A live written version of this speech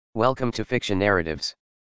Welcome to Fiction Narratives.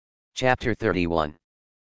 Chapter 31.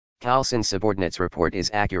 Carlson's subordinate's report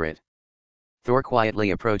is accurate. Thor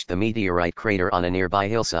quietly approached the meteorite crater on a nearby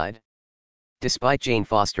hillside. Despite Jane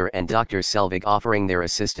Foster and Dr. Selvig offering their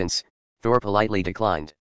assistance, Thor politely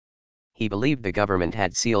declined. He believed the government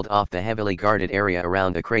had sealed off the heavily guarded area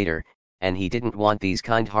around the crater, and he didn't want these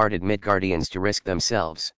kind-hearted Midgardians to risk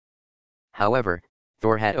themselves. However,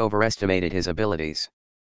 Thor had overestimated his abilities.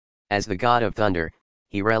 As the god of thunder,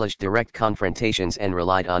 he relished direct confrontations and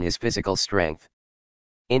relied on his physical strength.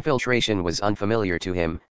 Infiltration was unfamiliar to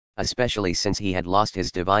him, especially since he had lost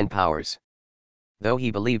his divine powers. Though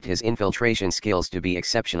he believed his infiltration skills to be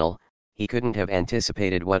exceptional, he couldn't have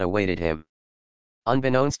anticipated what awaited him.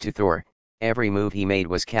 Unbeknownst to Thor, every move he made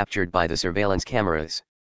was captured by the surveillance cameras.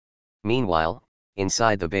 Meanwhile,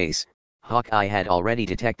 inside the base, Hawkeye had already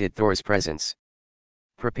detected Thor's presence.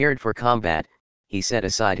 Prepared for combat, he set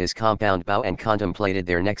aside his compound bow and contemplated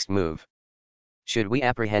their next move. Should we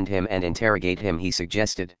apprehend him and interrogate him, he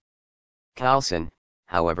suggested. Carlson,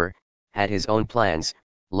 however, had his own plans,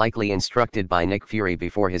 likely instructed by Nick Fury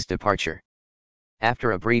before his departure.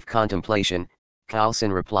 After a brief contemplation,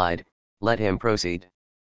 Carlson replied, "Let him proceed.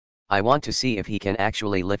 I want to see if he can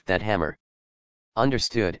actually lift that hammer."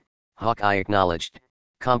 Understood, Hawkeye acknowledged,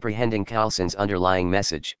 comprehending Carlson's underlying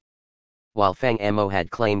message. While Fang Mo had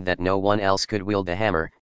claimed that no one else could wield the hammer,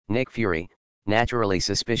 Nick Fury, naturally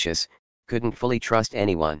suspicious, couldn't fully trust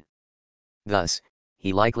anyone. Thus,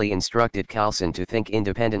 he likely instructed Carlson to think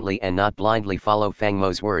independently and not blindly follow Fang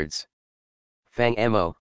Mo's words. Fang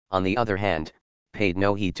Mo, on the other hand, paid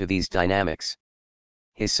no heed to these dynamics.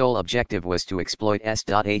 His sole objective was to exploit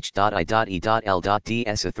S.H.I.E.L.D's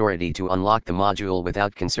authority to unlock the module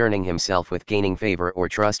without concerning himself with gaining favor or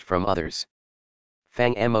trust from others.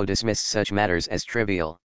 Fang Mo dismissed such matters as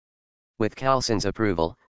trivial. With Carlson's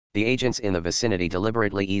approval, the agents in the vicinity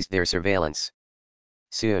deliberately eased their surveillance.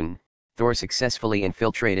 Soon, Thor successfully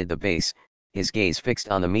infiltrated the base, his gaze fixed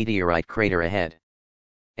on the meteorite crater ahead.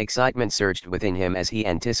 Excitement surged within him as he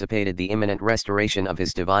anticipated the imminent restoration of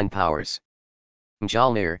his divine powers.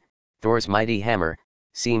 Mjolnir, Thor's mighty hammer,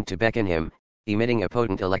 seemed to beckon him, emitting a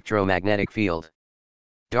potent electromagnetic field.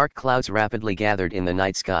 Dark clouds rapidly gathered in the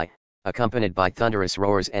night sky, accompanied by thunderous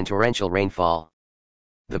roars and torrential rainfall.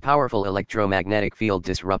 The powerful electromagnetic field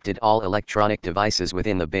disrupted all electronic devices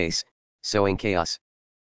within the base, sowing chaos.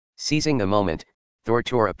 Seizing the moment, Thor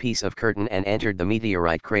tore a piece of curtain and entered the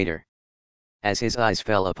meteorite crater. As his eyes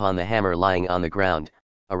fell upon the hammer lying on the ground,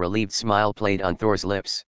 a relieved smile played on Thor's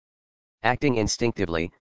lips. Acting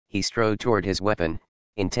instinctively, he strode toward his weapon,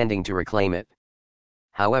 intending to reclaim it.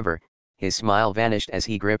 However, his smile vanished as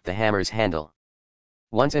he gripped the hammer's handle.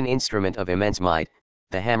 Once an instrument of immense might,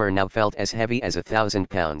 the hammer now felt as heavy as 1,000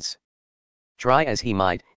 pounds. Try as he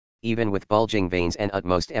might, even with bulging veins and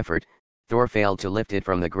utmost effort, Thor failed to lift it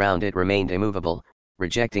from the ground. It remained immovable,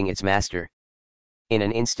 rejecting its master. In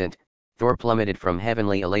an instant, Thor plummeted from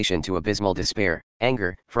heavenly elation to abysmal despair.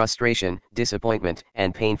 Anger, frustration, disappointment,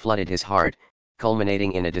 and pain flooded his heart,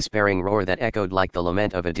 culminating in a despairing roar that echoed like the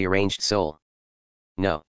lament of a deranged soul.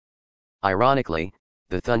 No. Ironically,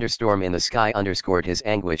 the thunderstorm in the sky underscored his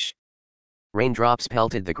anguish. Raindrops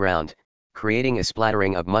pelted the ground, creating a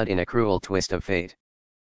splattering of mud in a cruel twist of fate.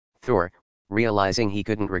 Thor, realizing he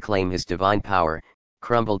couldn't reclaim his divine power,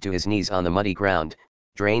 crumbled to his knees on the muddy ground,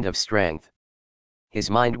 drained of strength. His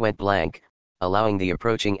mind went blank, allowing the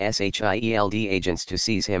approaching SHIELD agents to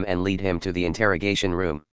seize him and lead him to the interrogation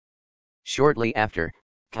room. Shortly after,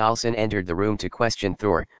 Carlson entered the room to question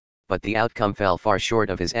Thor, but the outcome fell far short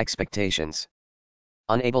of his expectations.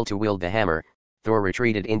 Unable to wield the hammer, Thor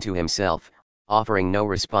retreated into himself, offering no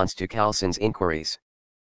response to Carlson's inquiries.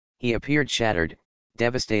 He appeared shattered,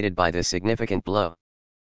 devastated by the significant blow.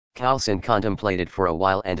 Carlson contemplated for a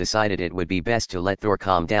while and decided it would be best to let Thor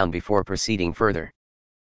calm down before proceeding further.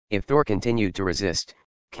 If Thor continued to resist,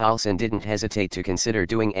 Carlson didn't hesitate to consider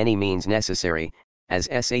doing any means necessary, as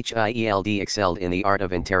SHIELD excelled in the art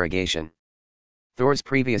of interrogation. Thor's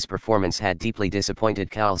previous performance had deeply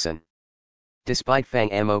disappointed Carlson. Despite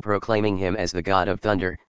Fang Mo proclaiming him as the god of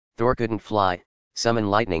thunder, Thor couldn't fly, summon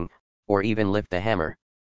lightning, or even lift the hammer.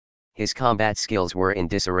 His combat skills were in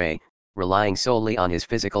disarray, relying solely on his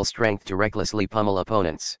physical strength to recklessly pummel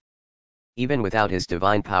opponents. Even without his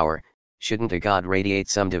divine power, shouldn't a god radiate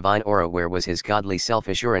some divine aura? Where was his godly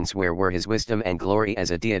self-assurance? Where were his wisdom and glory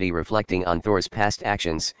as a deity? Reflecting on Thor's past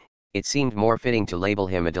actions, it seemed more fitting to label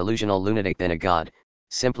him a delusional lunatic than a god,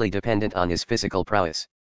 simply dependent on his physical prowess.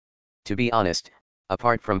 To be honest,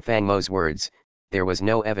 apart from Fang Mo's words, there was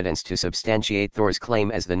no evidence to substantiate Thor's claim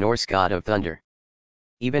as the Norse god of thunder.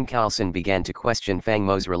 Even Carlson began to question Fang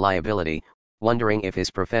Mo's reliability, wondering if his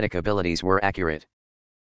prophetic abilities were accurate.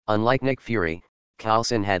 Unlike Nick Fury,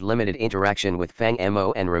 Carlson had limited interaction with Fang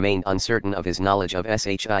Mo and remained uncertain of his knowledge of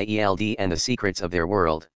Shield and the secrets of their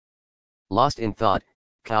world. Lost in thought,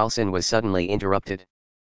 Carlson was suddenly interrupted.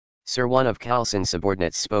 Sir, one of Carlson's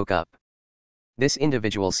subordinates spoke up. This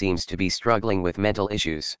individual seems to be struggling with mental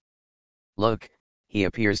issues. Look, he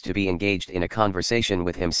appears to be engaged in a conversation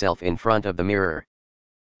with himself in front of the mirror.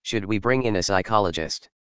 Should we bring in a psychologist?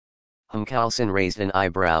 Carlson raised an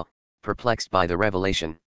eyebrow, perplexed by the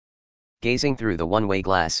revelation. Gazing through the one-way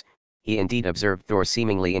glass, he indeed observed Thor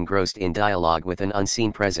seemingly engrossed in dialogue with an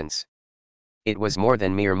unseen presence. It was more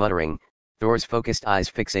than mere muttering. Thor's focused eyes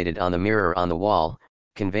fixated on the mirror on the wall,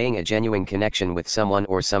 conveying a genuine connection with someone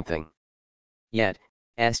or something. Yet,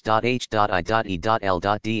 S.H.I.E.L.D's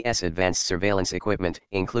advanced surveillance equipment,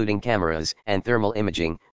 including cameras and thermal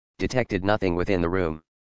imaging, detected nothing within the room.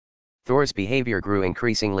 Thor's behavior grew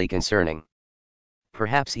increasingly concerning.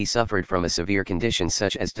 Perhaps he suffered from a severe condition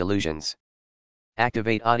such as delusions.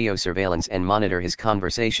 Activate audio surveillance and monitor his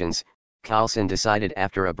conversations, Carlson decided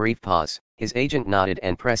after a brief pause. His agent nodded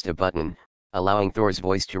and pressed a button, allowing Thor's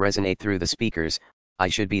voice to resonate through the speakers. I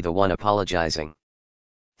should be the one apologizing.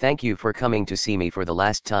 Thank you for coming to see me for the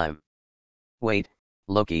last time. Wait,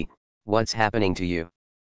 Loki, what's happening to you?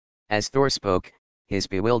 As Thor spoke, his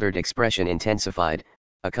bewildered expression intensified,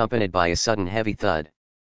 accompanied by a sudden heavy thud.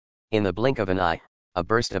 In the blink of an eye, a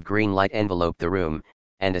burst of green light enveloped the room,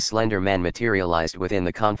 and a slender man materialized within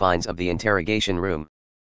the confines of the interrogation room.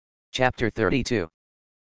 Chapter 32.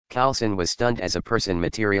 Carlson was stunned as a person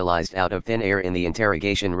materialized out of thin air in the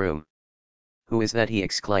interrogation room. Who is that? He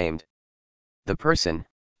exclaimed. The person,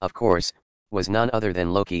 of course, was none other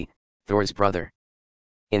than Loki, Thor's brother.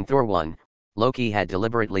 In Thor 1, Loki had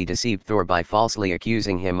deliberately deceived Thor by falsely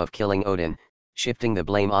accusing him of killing Odin, shifting the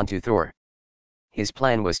blame onto Thor. His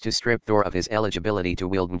plan was to strip Thor of his eligibility to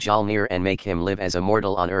wield Mjolnir and make him live as a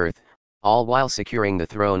mortal on Earth, all while securing the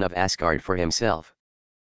throne of Asgard for himself.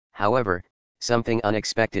 However, something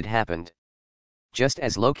unexpected happened. Just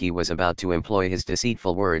as Loki was about to employ his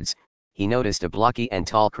deceitful words, he noticed a blocky and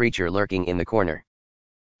tall creature lurking in the corner.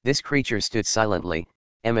 This creature stood silently,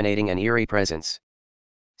 emanating an eerie presence.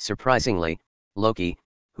 Surprisingly, Loki,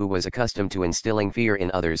 who was accustomed to instilling fear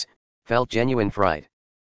in others, felt genuine fright.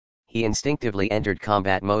 He instinctively entered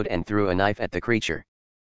combat mode and threw a knife at the creature.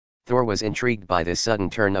 Thor was intrigued by this sudden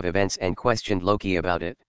turn of events and questioned Loki about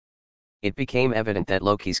it. It became evident that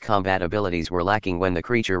Loki's combat abilities were lacking when the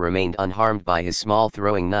creature remained unharmed by his small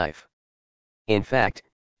throwing knife. In fact,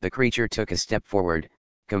 the creature took a step forward,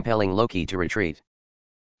 compelling Loki to retreat.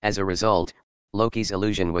 As a result, Loki's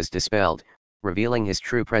illusion was dispelled, revealing his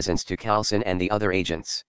true presence to Carlson and the other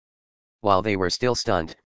agents. While they were still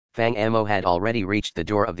stunned, Fang Mo had already reached the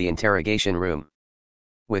door of the interrogation room.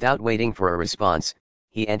 Without waiting for a response,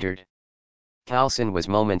 he entered. Carlson was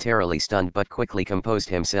momentarily stunned but quickly composed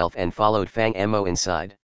himself and followed Fang Mo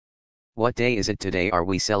inside. What day is it today? Are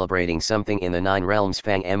we celebrating something in the Nine Realms?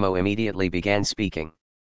 Fang Mo immediately began speaking.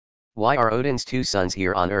 Why are Odin's two sons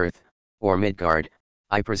here on Earth, or Midgard,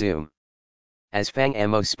 I presume? As Fang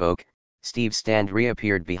Mo spoke, Steve's stand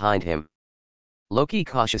reappeared behind him. Loki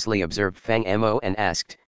cautiously observed Fang Mo and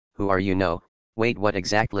asked, Who are you? No, wait, what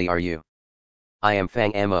exactly are you? I am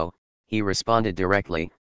Fang Mo, he responded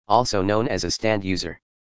directly, also known as a stand user.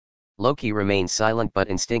 Loki remained silent but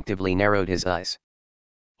instinctively narrowed his eyes.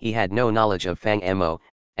 He had no knowledge of Fang Mo,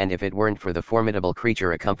 and if it weren't for the formidable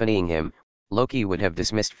creature accompanying him, Loki would have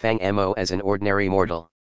dismissed Fang Mo as an ordinary mortal.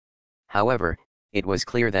 However, it was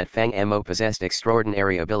clear that Fang Mo possessed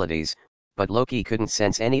extraordinary abilities, but Loki couldn't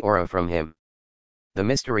sense any aura from him. The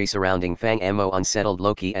mystery surrounding Fang Mo unsettled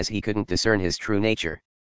Loki as he couldn't discern his true nature.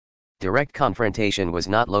 Direct confrontation was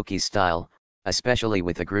not Loki's style, especially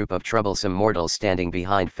with a group of troublesome mortals standing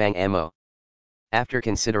behind Fang Mo. After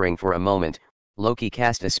considering for a moment, Loki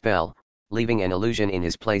cast a spell, leaving an illusion in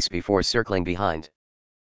his place before circling behind.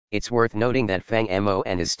 It's worth noting that Fang Mo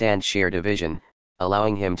and his stand shared a vision,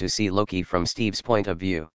 allowing him to see Loki from Steve's point of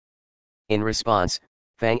view. In response,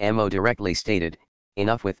 Fang Mo directly stated,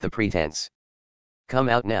 Enough with the pretense. Come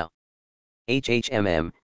out now.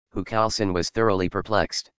 Who Carlson was thoroughly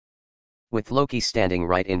perplexed. With Loki standing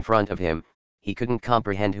right in front of him, he couldn't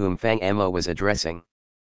comprehend whom Fang Mo was addressing.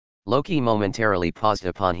 Loki momentarily paused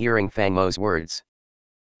upon hearing Fang Mo's words.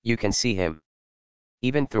 You can see him.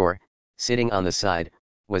 Even Thor, sitting on the side,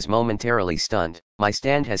 was momentarily stunned. My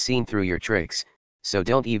stand has seen through your tricks, so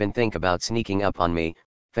don't even think about sneaking up on me,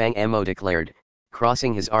 Fang Mo declared,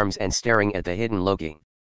 crossing his arms and staring at the hidden Loki.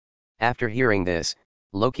 After hearing this,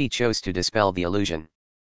 Loki chose to dispel the illusion.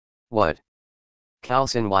 What?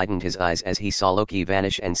 Coulson widened his eyes as he saw Loki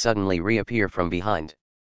vanish and suddenly reappear from behind.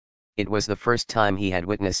 It was the first time he had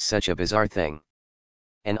witnessed such a bizarre thing.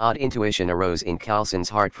 An odd intuition arose in Coulson's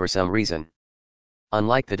heart for some reason.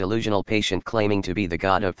 Unlike the delusional patient claiming to be the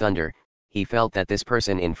god of thunder, he felt that this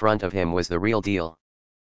person in front of him was the real deal.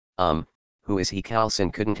 Who is he?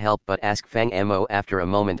 Coulson couldn't help but ask Fang Mo after a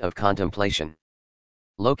moment of contemplation.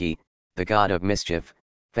 Loki, the god of mischief,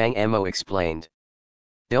 Fang Mo explained.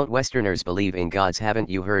 Don't Westerners believe in gods? Haven't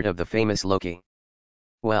you heard of the famous Loki?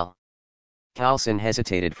 Well. Coulson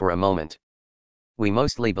hesitated for a moment. We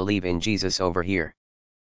mostly believe in Jesus over here.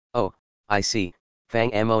 Oh, I see,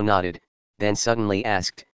 Fang Mo nodded, then suddenly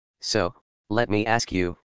asked, so, let me ask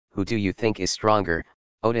you, who do you think is stronger,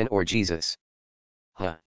 Odin or Jesus?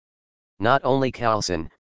 Huh. Not only Coulson,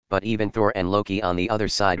 but even Thor and Loki on the other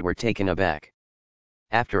side were taken aback.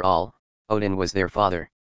 After all, Odin was their father.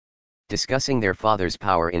 Discussing their father's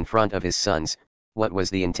power in front of his sons, what was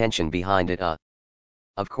the intention behind it?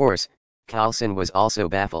 Of course, Coulson was also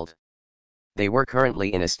baffled. They were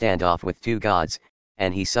currently in a standoff with two gods,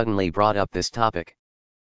 and he suddenly brought up this topic.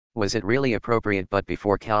 Was it really appropriate? But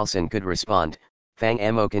before Coulson could respond, Fang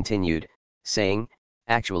Mo continued, saying,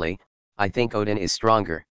 actually, I think Odin is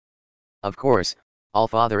stronger. Of course,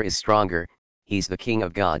 All-Father is stronger, he's the king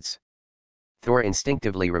of gods. Thor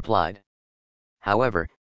instinctively replied. However,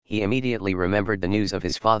 he immediately remembered the news of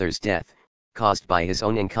his father's death, caused by his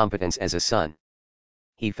own incompetence as a son.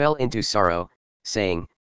 He fell into sorrow, saying,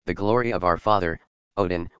 the glory of our father,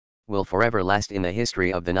 Odin, will forever last in the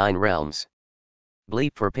history of the 9 realms.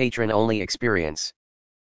 Bleep for patron-only experience.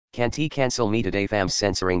 Can't he cancel me today? Fam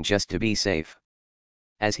censoring just to be safe.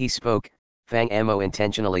 As he spoke, Fang Mo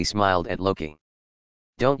intentionally smiled at Loki.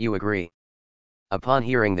 Don't you agree? Upon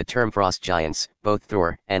hearing the term frost giants, both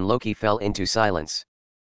Thor and Loki fell into silence.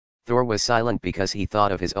 Thor was silent because he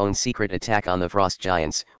thought of his own secret attack on the frost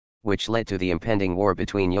giants, which led to the impending war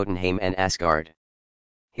between Jotunheim and Asgard.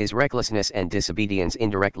 His recklessness and disobedience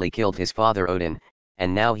indirectly killed his father Odin,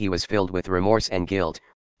 and now he was filled with remorse and guilt,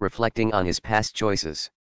 reflecting on his past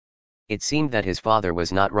choices. It seemed that his father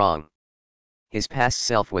was not wrong. His past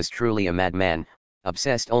self was truly a madman,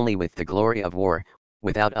 obsessed only with the glory of war,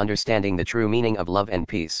 without understanding the true meaning of love and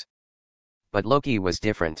peace. But Loki was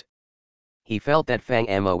different. He felt that Fang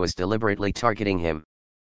Mo was deliberately targeting him.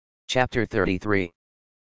 Chapter 33.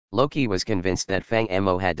 Loki was convinced that Fang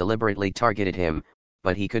Mo had deliberately targeted him,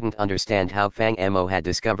 but he couldn't understand how Fang Mo had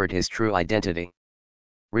discovered his true identity.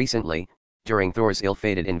 Recently, during Thor's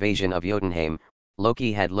ill-fated invasion of Jotunheim,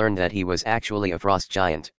 Loki had learned that he was actually a frost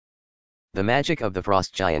giant. The magic of the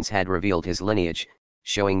frost giants had revealed his lineage,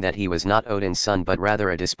 showing that he was not Odin's son but rather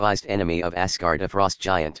a despised enemy of Asgard, a frost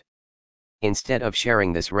giant. Instead of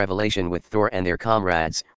sharing this revelation with Thor and their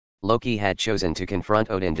comrades, Loki had chosen to confront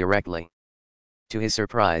Odin directly. To his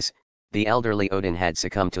surprise, the elderly Odin had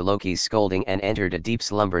succumbed to Loki's scolding and entered a deep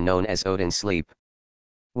slumber known as Odin's sleep.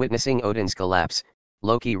 Witnessing Odin's collapse,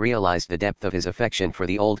 Loki realized the depth of his affection for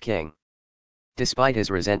the old king. Despite his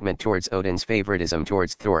resentment towards Odin's favoritism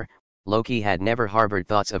towards Thor, Loki had never harbored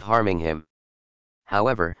thoughts of harming him.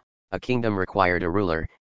 However, a kingdom required a ruler,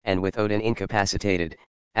 and with Odin incapacitated,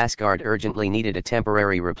 Asgard urgently needed a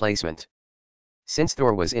temporary replacement. Since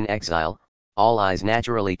Thor was in exile, all eyes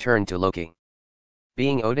naturally turned to Loki.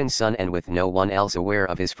 Being Odin's son and with no one else aware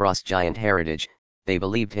of his frost giant heritage, they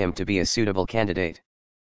believed him to be a suitable candidate.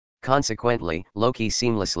 Consequently, Loki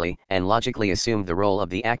seamlessly and logically assumed the role of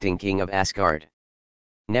the acting king of Asgard.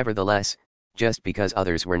 Nevertheless, just because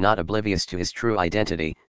others were not oblivious to his true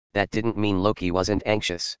identity, that didn't mean Loki wasn't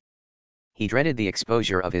anxious. He dreaded the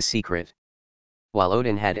exposure of his secret. While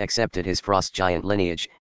Odin had accepted his frost giant lineage,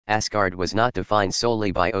 Asgard was not defined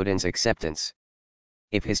solely by Odin's acceptance.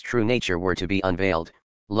 If his true nature were to be unveiled,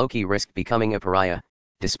 Loki risked becoming a pariah,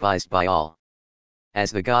 despised by all.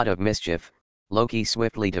 As the god of mischief, Loki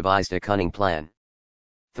swiftly devised a cunning plan.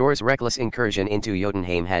 Thor's reckless incursion into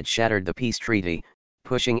Jotunheim had shattered the peace treaty,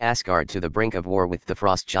 pushing Asgard to the brink of war with the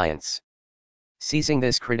frost giants. Seizing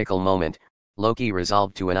this critical moment, Loki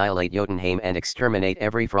resolved to annihilate Jotunheim and exterminate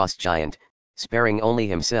every frost giant, sparing only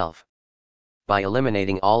himself. By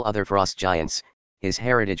eliminating all other frost giants, his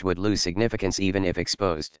heritage would lose significance even if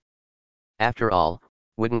exposed. After all,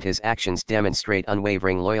 wouldn't his actions demonstrate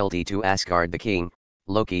unwavering loyalty to Asgard the king,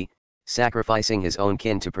 Loki? Sacrificing his own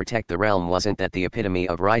kin to protect the realm wasn't that the epitome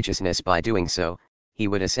of righteousness? By doing so, he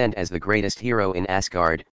would ascend as the greatest hero in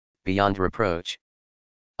Asgard, beyond reproach.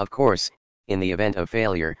 Of course, in the event of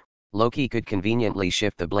failure, Loki could conveniently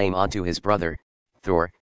shift the blame onto his brother,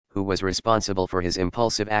 Thor, who was responsible for his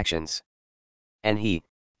impulsive actions. And he,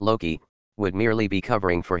 Loki, would merely be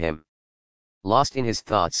covering for him. Lost in his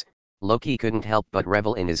thoughts, Loki couldn't help but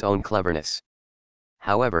revel in his own cleverness.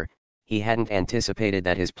 However, he hadn't anticipated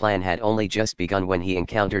that his plan had only just begun when he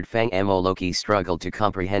encountered Fang Mo. Loki struggled to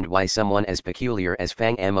comprehend why someone as peculiar as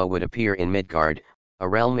Fang Mo would appear in Midgard, a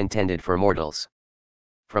realm intended for mortals.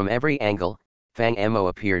 From every angle, Fang Mo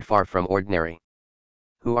appeared far from ordinary.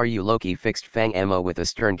 "Who are you?" Loki fixed Fang Mo with a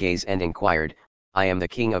stern gaze and inquired. "I am the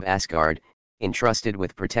king of Asgard, entrusted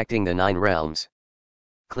with protecting the 9 realms.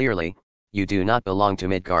 Clearly, you do not belong to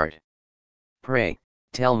Midgard. Pray,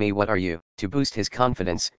 tell me, what are you?" To boost his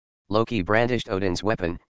confidence, Loki brandished Odin's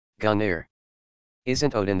weapon, Gungnir.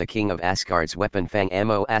 "Isn't Odin the king of Asgard's weapon?" Fang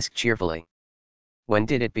Mo asked cheerfully. "When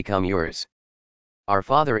did it become yours?" "Our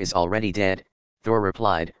father is already dead," Thor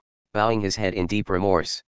replied, bowing his head in deep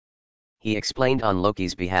remorse. He explained on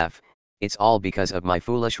Loki's behalf, "It's all because of my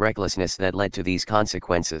foolish recklessness that led to these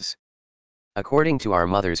consequences. According to our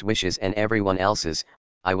mother's wishes and everyone else's,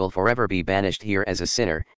 I will forever be banished here as a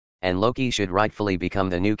sinner, and Loki should rightfully become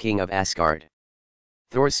the new king of Asgard."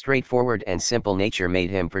 Thor's straightforward and simple nature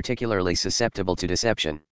made him particularly susceptible to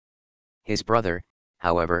deception. His brother,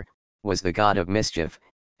 however, was the god of mischief,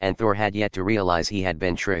 and Thor had yet to realize he had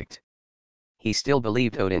been tricked. He still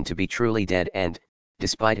believed Odin to be truly dead and,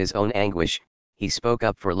 despite his own anguish, he spoke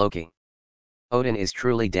up for Loki. "Odin is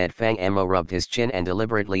truly dead." Fang Mo rubbed his chin and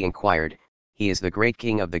deliberately inquired, "He is the great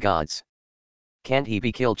king of the gods. Can't he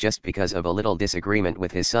be killed just because of a little disagreement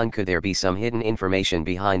with his son? Could there be some hidden information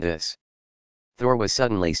behind this?" Thor was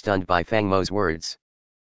suddenly stunned by Fang Mo's words.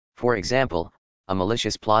 "For example, a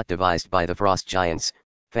malicious plot devised by the frost giants."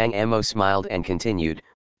 Fang Mo smiled and continued,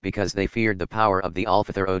 "Because they feared the power of the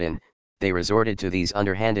Alfather Odin, they resorted to these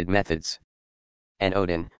underhanded methods. And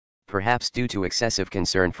Odin, perhaps due to excessive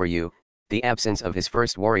concern for you, the absence of his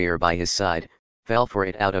first warrior by his side, fell for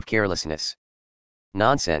it out of carelessness."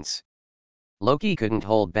 "Nonsense!" Loki couldn't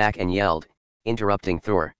hold back and yelled, interrupting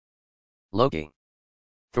Thor. "Loki!"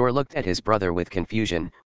 Thor looked at his brother with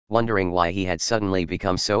confusion, wondering why he had suddenly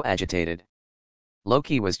become so agitated.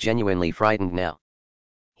 Loki was genuinely frightened now.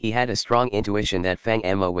 He had a strong intuition that Fang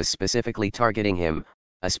Mo was specifically targeting him,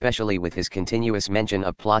 especially with his continuous mention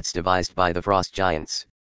of plots devised by the frost giants.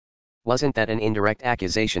 Wasn't that an indirect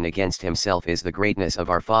accusation against himself? "Is the greatness of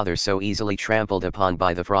our father so easily trampled upon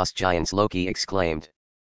by the frost giants?" Loki exclaimed.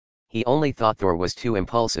 He only thought Thor was too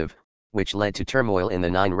impulsive, which led to turmoil in the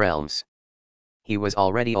 9 realms. He was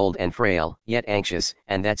already old and frail, yet anxious,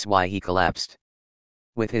 and that's why he collapsed.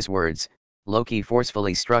 With his words, Loki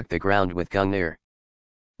forcefully struck the ground with Gungnir.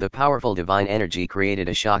 The powerful divine energy created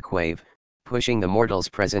a shockwave, pushing the mortals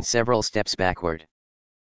present several steps backward.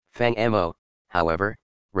 Fang Mo, however,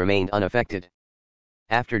 remained unaffected.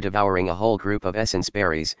 After devouring a whole group of essence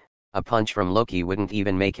berries, a punch from Loki wouldn't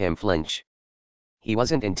even make him flinch. He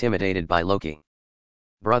wasn't intimidated by Loki.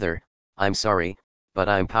 "Brother, I'm sorry, but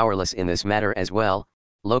I'm powerless in this matter as well,"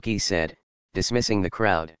 Loki said, dismissing the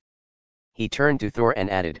crowd. He turned to Thor and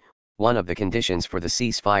added, "One of the conditions for the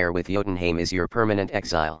ceasefire with Jotunheim is your permanent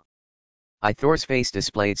exile." Thor's face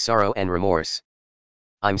displayed sorrow and remorse.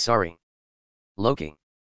 "I'm sorry, Loki."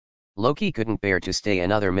 Loki couldn't bear to stay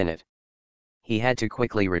another minute. He had to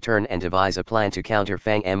quickly return and devise a plan to counter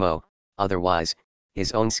Fang Mo, otherwise,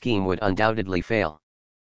 his own scheme would undoubtedly fail.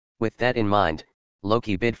 With that in mind,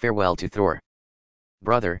 Loki bid farewell to Thor.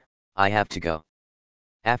 "Brother, I have to go."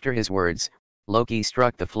 After his words, Loki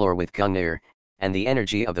struck the floor with Gungnir, and the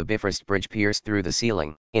energy of the Bifrost bridge pierced through the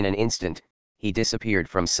ceiling. In an instant, he disappeared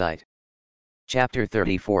from sight. Chapter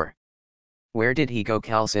 34. "Where did he go?"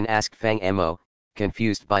 Coulson asked Fang Mo,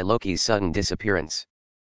 confused by Loki's sudden disappearance.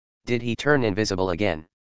 "Did he turn invisible again?"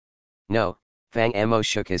 "No," Fang Mo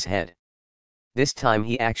shook his head. "This time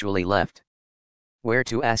he actually left." "Where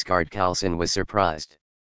to?" Asgard? Coulson was surprised.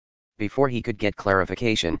 Before he could get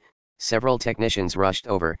clarification, several technicians rushed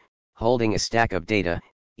over, holding a stack of data,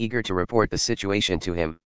 eager to report the situation to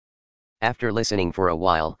him. After listening for a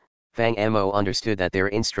while, Fang Mo understood that their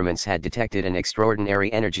instruments had detected an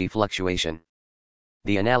extraordinary energy fluctuation.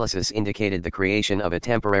 The analysis indicated the creation of a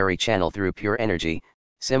temporary channel through pure energy,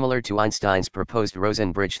 similar to Einstein's proposed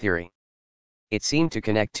Rosen bridge theory. It seemed to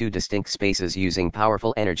connect 2 distinct spaces using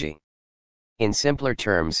powerful energy. In simpler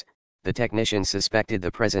terms, the technicians suspected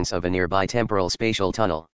the presence of a nearby temporal spatial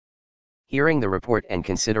tunnel. Hearing the report and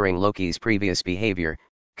considering Loki's previous behavior,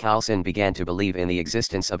 Coulson began to believe in the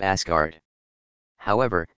existence of Asgard.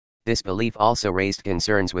 However, this belief also raised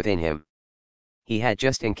concerns within him. He had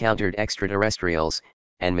just encountered extraterrestrials,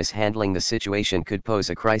 and mishandling the situation could pose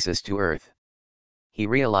a crisis to Earth. He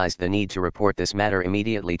realized the need to report this matter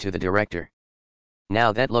immediately to the director.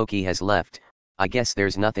 "Now that Loki has left, I guess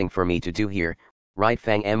there's nothing for me to do here, right?"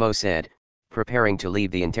 Fang Mo said, preparing to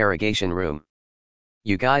leave the interrogation room.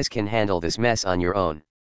 You guys can handle this mess on your own.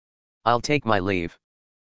 I'll take my leave.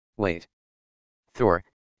 Wait. Thor,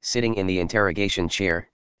 sitting in the interrogation chair,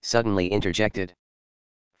 suddenly interjected.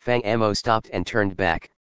 Fang Mo stopped and turned back,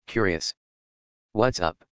 curious. What's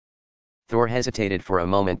up? Thor hesitated for a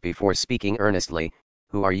moment before speaking earnestly.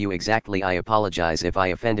 Who are you exactly? I apologize if I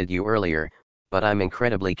offended you earlier, but I'm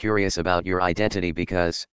incredibly curious about your identity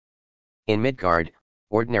because in Midgard,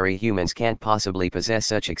 ordinary humans can't possibly possess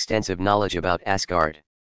such extensive knowledge about Asgard.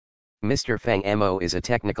 Mr. Fang Mo is a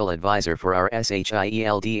technical advisor for our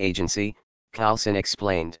SHIELD agency, Carlson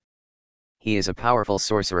explained. He is a powerful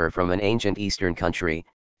sorcerer from an ancient eastern country,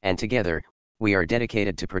 and together, we are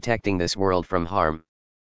dedicated to protecting this world from harm.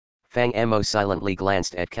 Fang Mo silently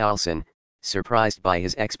glanced at Carlson, surprised by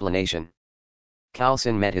his explanation.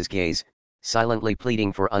 Carlson met his gaze, silently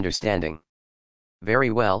pleading for understanding.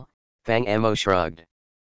 Very well, Fang Mo shrugged.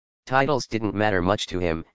 Titles didn't matter much to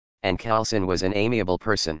him, and Carlson was an amiable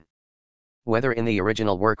person. Whether in the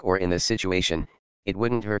original work or in this situation, it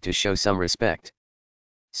wouldn't hurt to show some respect.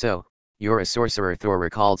 So, you're a sorcerer? Thor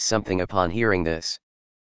recalled something upon hearing this.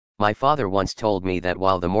 My father once told me that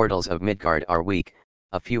while the mortals of Midgard are weak,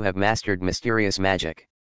 a few have mastered mysterious magic.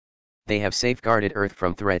 They have safeguarded Earth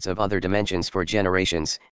from threats of other dimensions for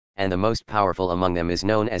generations, and the most powerful among them is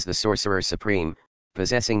known as the Sorcerer Supreme,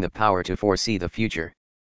 possessing the power to foresee the future.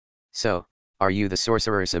 So, are you the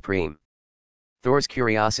Sorcerer Supreme? Thor's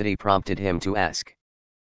curiosity prompted him to ask.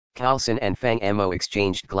 Carlson and Fang Mo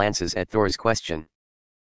exchanged glances at Thor's question.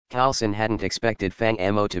 Carlson hadn't expected Fang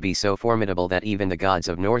Mo to be so formidable that even the gods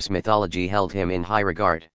of Norse mythology held him in high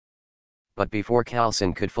regard. But before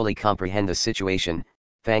Carlson could fully comprehend the situation,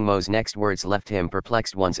 Fang Mo's next words left him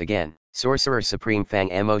perplexed once again. Sorcerer Supreme. Fang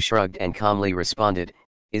Mo shrugged and calmly responded,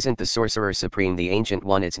 Isn't the Sorcerer Supreme the Ancient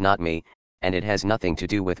One? It's not me, and it has nothing to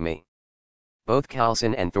do with me. Both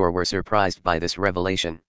Carlson and Thor were surprised by this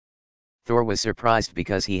revelation. Thor was surprised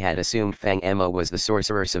because he had assumed Fang Mo was the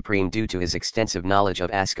Sorcerer Supreme due to his extensive knowledge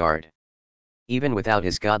of Asgard. Even without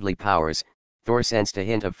his godly powers, Thor sensed a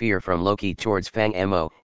hint of fear from Loki towards Fang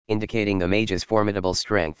Mo, indicating the mage's formidable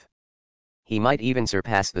strength. He might even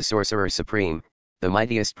surpass the Sorcerer Supreme, the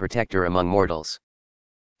mightiest protector among mortals.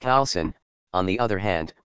 Carlson, on the other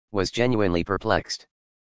hand, was genuinely perplexed.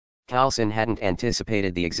 Carlson hadn't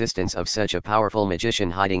anticipated the existence of such a powerful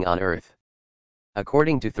magician hiding on Earth.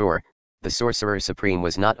 According to Thor, the Sorcerer Supreme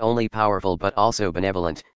was not only powerful but also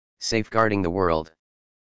benevolent, safeguarding the world.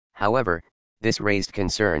 However, this raised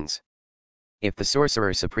concerns. If the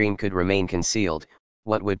Sorcerer Supreme could remain concealed,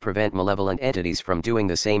 what would prevent malevolent entities from doing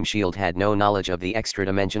the same? Shield had no knowledge of the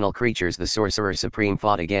extra-dimensional creatures the Sorcerer Supreme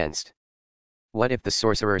fought against. What if the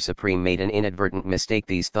Sorcerer Supreme made an inadvertent mistake?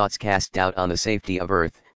 These thoughts cast doubt on the safety of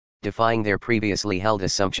Earth, defying their previously held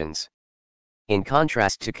assumptions. In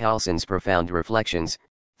contrast to Carlson's profound reflections,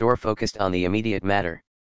 Thor focused on the immediate matter.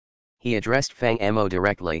 He addressed Fang Mo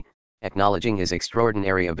directly, acknowledging his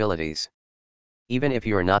extraordinary abilities. Even if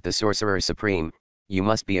you're not the Sorcerer Supreme, you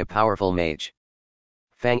must be a powerful mage.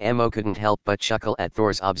 Fang Mo couldn't help but chuckle at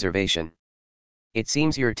Thor's observation. It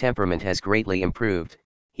seems your temperament has greatly improved,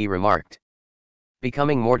 he remarked.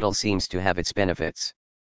 Becoming mortal seems to have its benefits.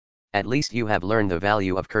 At least you have learned the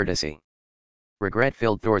value of courtesy. Regret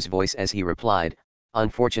filled Thor's voice as he replied,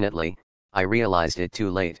 Unfortunately, I realized it too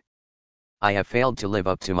late. I have failed to live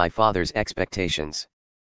up to my father's expectations.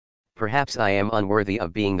 Perhaps I am unworthy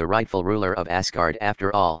of being the rightful ruler of Asgard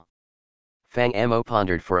after all. Fang Mo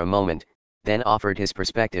pondered for a moment, then offered his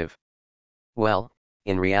perspective. Well,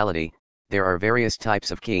 in reality, there are various types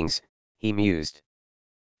of kings, he mused.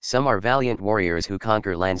 Some are valiant warriors who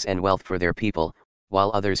conquer lands and wealth for their people,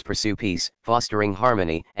 while others pursue peace, fostering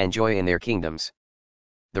harmony and joy in their kingdoms.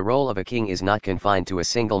 The role of a king is not confined to a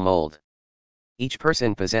single mold. Each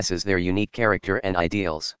person possesses their unique character and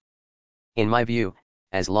ideals. In my view,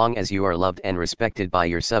 as long as you are loved and respected by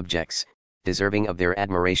your subjects, deserving of their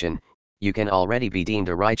admiration, you can already be deemed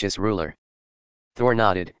a righteous ruler. Thor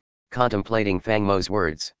nodded, contemplating Fang Mo's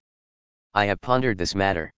words. I have pondered this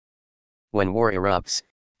matter. When war erupts,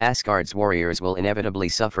 Asgard's warriors will inevitably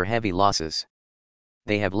suffer heavy losses.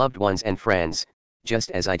 They have loved ones and friends, just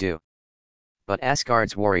as I do. But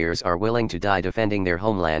Asgard's warriors are willing to die defending their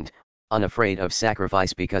homeland, unafraid of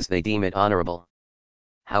sacrifice because they deem it honorable.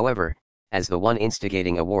 However, as the one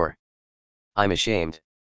instigating a war, I'm ashamed.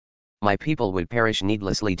 My people would perish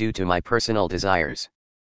needlessly due to my personal desires.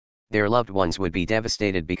 Their loved ones would be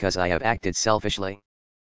devastated because I have acted selfishly.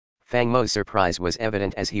 Fang Mo's surprise was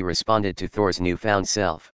evident as he responded to Thor's newfound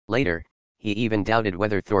self. Later, he even doubted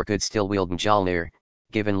whether Thor could still wield Mjolnir,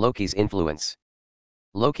 given Loki's influence.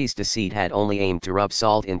 Loki's deceit had only aimed to rub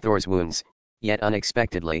salt in Thor's wounds, yet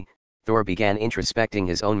unexpectedly, Thor began introspecting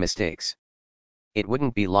his own mistakes. It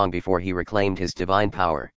wouldn't be long before he reclaimed his divine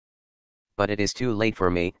power. But it is too late for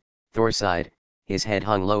me, Thor sighed, his head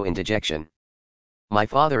hung low in dejection. My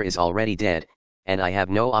father is already dead, and I have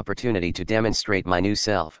no opportunity to demonstrate my new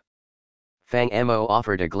self. Fang Mo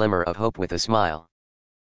offered a glimmer of hope with a smile.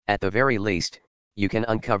 At the very least, you can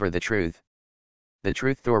uncover the truth. The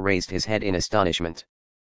truth? Thor raised his head in astonishment.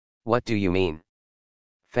 What do you mean?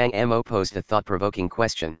 Fang Mo posed a thought-provoking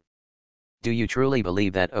question. Do you truly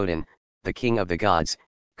believe that Odin, the king of the gods,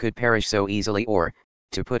 could perish so easily, or,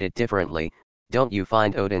 to put it differently, don't you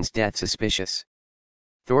find Odin's death suspicious?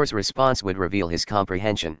 Thor's response would reveal his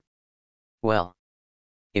comprehension. Well,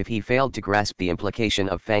 if he failed to grasp the implication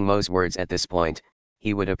of Fang Mo's words at this point,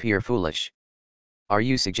 he would appear foolish. Are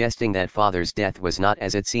you suggesting that father's death was not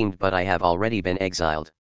as it seemed, but I have already been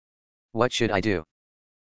exiled? What should I do?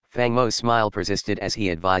 Fang Mo's smile persisted as he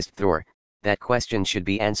advised Thor, that question should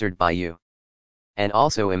be answered by you. And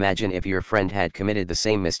also imagine if your friend had committed the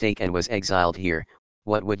same mistake and was exiled here,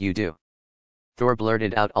 what would you do? Thor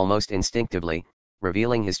blurted out almost instinctively,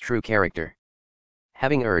 revealing his true character.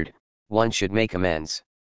 Having erred, one should make amends.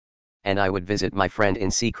 And I would visit my friend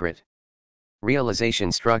in secret.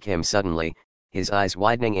 Realization struck him suddenly, his eyes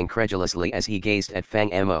widening incredulously as he gazed at Fang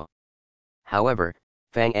Mo. However,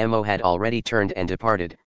 Fang Mo had already turned and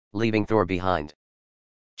departed, leaving Thor behind.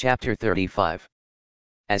 Chapter 35.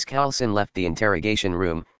 As Carlson left the interrogation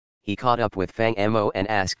room, he caught up with Fang Mo and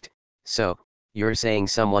asked, So, you're saying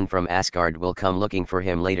someone from Asgard will come looking for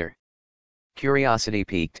him later? Curiosity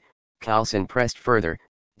piqued, Carlson pressed further,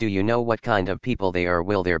 do you know what kind of people they are?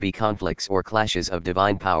 Will there be conflicts or clashes of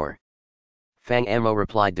divine power? Fang Mo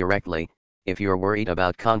replied directly, if you're worried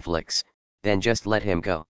about conflicts, then just let him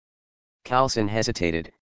go. Carlson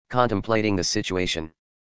hesitated, contemplating the situation.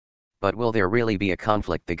 But will there really be a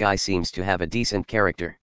conflict? The guy seems to have a decent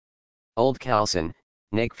character. Old Carlson,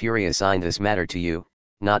 Nick Fury assigned this matter to you,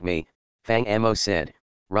 not me, Fang Mo said,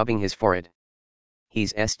 rubbing his forehead.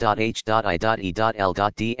 He's S.H.I.E.L.D's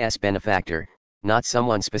benefactor, not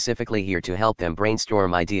someone specifically here to help them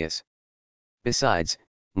brainstorm ideas. Besides,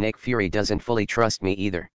 Nick Fury doesn't fully trust me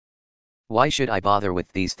either. Why should I bother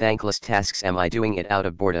with these thankless tasks? Am I doing it out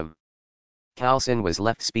of boredom? Carlson was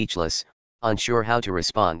left speechless, unsure how to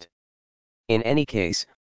respond. In any case,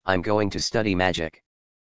 I'm going to study magic.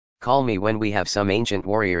 Call me when we have some ancient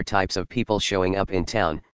warrior types of people showing up in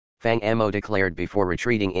town, Fang Mo declared before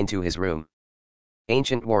retreating into his room.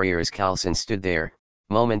 Ancient warriors? Carlson stood there,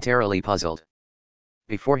 momentarily puzzled.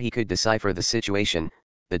 Before he could decipher the situation,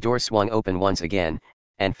 the door swung open once again,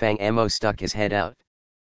 and Fang Mo stuck his head out.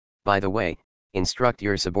 By the way, instruct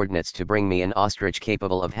your subordinates to bring me an ostrich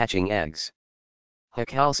capable of hatching eggs.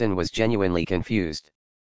 Carlson was genuinely confused.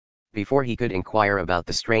 Before he could inquire about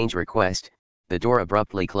the strange request, the door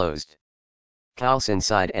abruptly closed. Carlson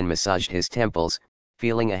sighed and massaged his temples,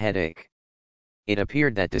 feeling a headache. It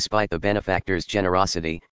appeared that despite the benefactor's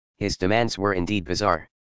generosity, his demands were indeed bizarre.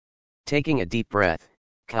 Taking a deep breath,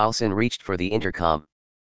 Carlson reached for the intercom.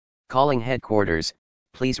 Calling headquarters,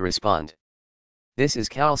 please respond. This is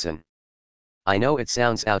Carlson. I know it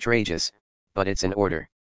sounds outrageous, but it's an order.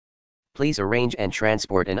 Please arrange and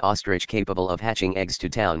transport an ostrich capable of hatching eggs to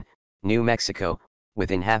town, New Mexico,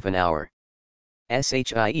 within half an hour.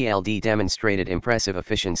 SHIELD demonstrated impressive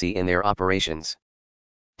efficiency in their operations.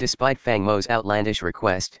 Despite Fang Mo's outlandish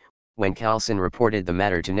request, when Carlson reported the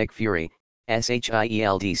matter to Nick Fury,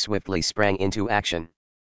 SHIELD swiftly sprang into action.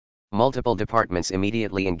 Multiple departments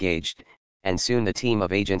immediately engaged, and soon the team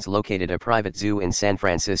of agents located a private zoo in San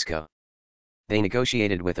Francisco. They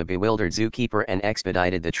negotiated with a bewildered zookeeper and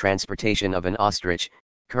expedited the transportation of an ostrich,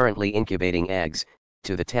 currently incubating eggs,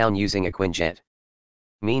 to the town using a Quinjet.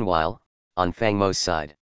 Meanwhile, on Fang Mo's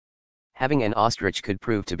side, having an ostrich could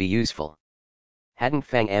prove to be useful. Hadn't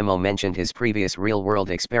Fang Mo mentioned his previous real-world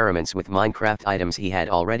experiments with Minecraft items? He had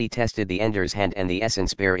already tested the Ender's Hand and the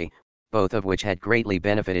Essence Berry, both of which had greatly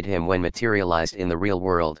benefited him when materialized in the real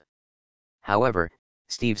world. However,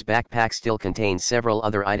 Steve's backpack still contained several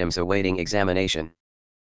other items awaiting examination.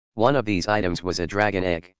 One of these items was a dragon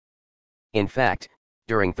egg. In fact,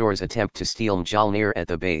 during Thor's attempt to steal Mjolnir at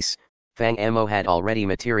the base, Fang Mo had already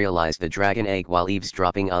materialized the dragon egg while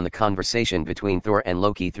eavesdropping on the conversation between Thor and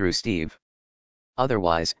Loki through Steve.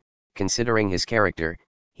 Otherwise, considering his character,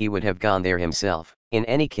 he would have gone there himself. In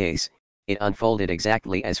any case, it unfolded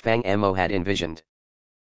exactly as Fang Mo had envisioned.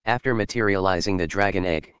 After materializing the dragon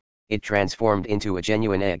egg, it transformed into a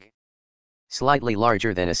genuine egg. Slightly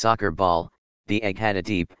larger than a soccer ball, the egg had a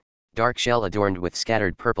deep, dark shell adorned with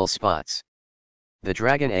scattered purple spots. The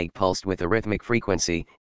dragon egg pulsed with a rhythmic frequency,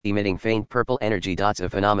 emitting faint purple energy dots, a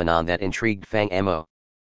phenomenon that intrigued Fang Mo.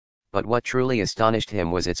 but what truly astonished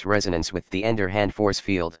him was its resonance with the Ender Hand force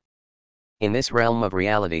field. In this realm of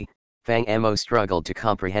reality, Fang Mo struggled to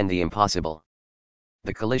comprehend the impossible.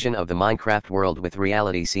 The collision of the Minecraft world with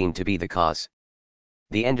reality seemed to be the cause.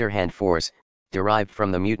 The Ender Hand force, derived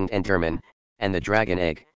from the mutant Enderman, and the Dragon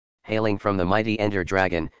Egg, hailing from the mighty Ender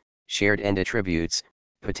Dragon, shared end attributes,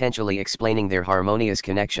 potentially explaining their harmonious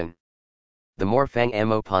connection. The more Fang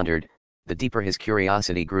Mo pondered, the deeper his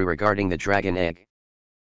curiosity grew regarding the Dragon Egg.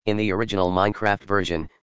 In the original Minecraft version,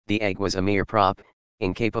 the egg was a mere prop,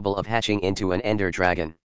 incapable of hatching into an Ender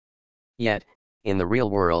Dragon. Yet, in the real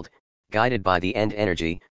world, guided by the End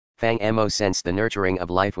energy, Fang Mo sensed the nurturing of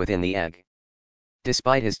life within the egg.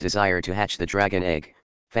 Despite his desire to hatch the Dragon Egg,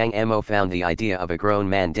 Fang Mo found the idea of a grown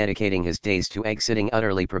man dedicating his days to egg-sitting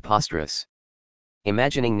utterly preposterous.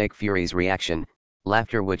 Imagining Nick Fury's reaction,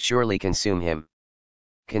 laughter would surely consume him.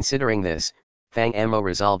 Considering this, Fang Mo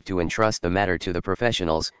resolved to entrust the matter to the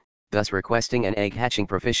professionals, thus requesting an egg-hatching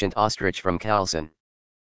proficient ostrich from Carlson.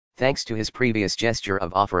 Thanks to his previous gesture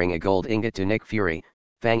of offering a gold ingot to Nick Fury,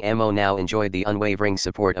 Fang Mo now enjoyed the unwavering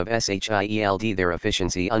support of Shield, their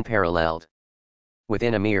efficiency unparalleled.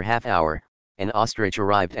 Within a mere half-hour, an ostrich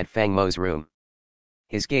arrived at Fang Mo's room.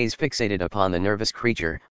 His gaze fixated upon the nervous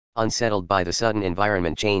creature, unsettled by the sudden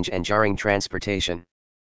environment change and jarring transportation.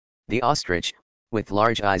 The ostrich, with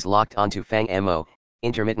large eyes locked onto Fang Mo,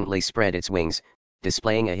 intermittently spread its wings,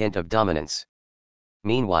 displaying a hint of dominance.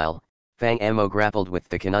 Meanwhile, Fang Mo grappled with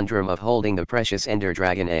the conundrum of holding the precious Ender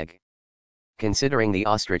Dragon egg. Considering the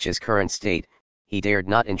ostrich's current state, he dared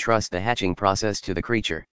not entrust the hatching process to the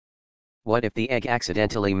creature. What if the egg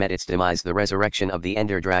accidentally met its demise? The resurrection of the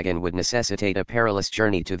Ender Dragon would necessitate a perilous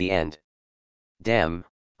journey to the end. Damn,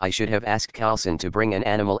 I should have asked Carlson to bring an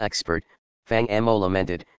animal expert, Fang Mo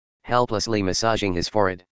lamented, helplessly massaging his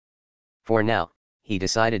forehead. For now, he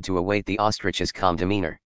decided to await the ostrich's calm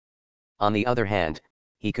demeanor. On the other hand,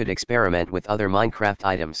 he could experiment with other Minecraft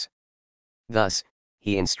items. Thus,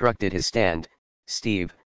 he instructed his stand,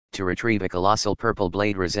 Steve, to retrieve a colossal purple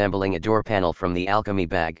blade resembling a door panel from the alchemy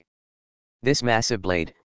bag. This massive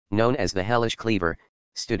blade, known as the Hellish Cleaver,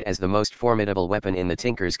 stood as the most formidable weapon in the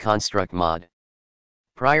Tinker's Construct mod.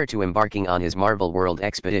 Prior to embarking on his Marvel World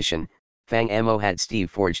expedition, Fang Mo had Steve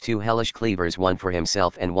forge 2 hellish cleavers, one for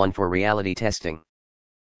himself and one for reality testing.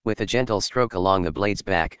 With a gentle stroke along the blade's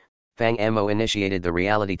back, Fang Mo initiated the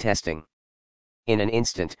reality testing. In an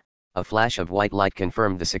instant, a flash of white light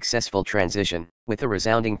confirmed the successful transition. With a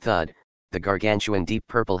resounding thud, the gargantuan deep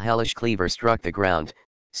purple hellish cleaver struck the ground,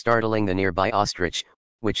 startling the nearby ostrich,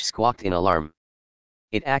 which squawked in alarm.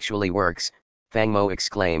 "It actually works," Fang Mo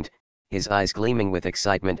exclaimed, his eyes gleaming with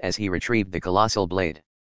excitement as he retrieved the colossal blade.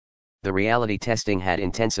 The reality testing had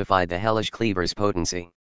intensified the hellish cleaver's potency.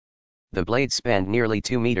 The blade spanned nearly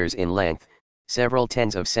 2 meters in length, several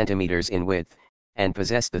tens of centimeters in width, and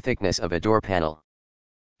possessed the thickness of a door panel.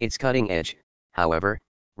 Its cutting edge, however,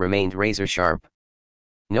 remained razor-sharp.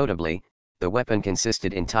 Notably, the weapon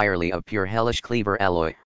consisted entirely of pure hellish cleaver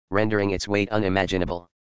alloy, rendering its weight unimaginable.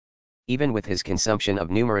 Even with his consumption of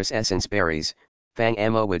numerous essence berries, Fang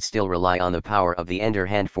Mo would still rely on the power of the Ender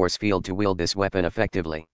Hand force field to wield this weapon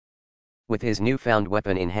effectively. With his newfound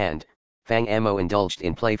weapon in hand, Fang Mo indulged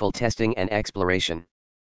in playful testing and exploration.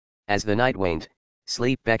 As the night waned,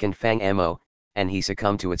 sleep beckoned Fang Mo, and he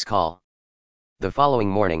succumbed to its call. The following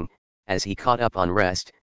morning, as he caught up on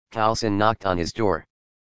rest, Carlson knocked on his door.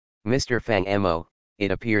 "Mr. Fang Mo,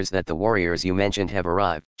 it appears that the warriors you mentioned have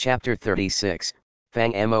arrived." Chapter 36,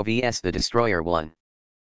 Fang Mo vs the Destroyer 1.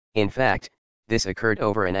 "In fact, this occurred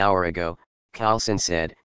over an hour ago," Carlson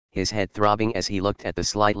said, his head throbbing as he looked at the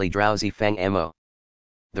slightly drowsy Fang Mo.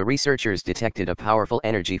 The researchers detected a powerful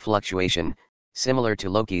energy fluctuation, similar to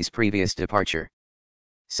Loki's previous departure.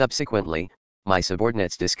 Subsequently, my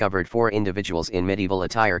subordinates discovered 4 individuals in medieval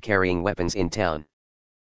attire carrying weapons in town.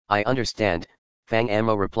 "I understand," Fang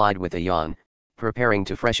Mo replied with a yawn, preparing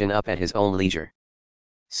to freshen up at his own leisure.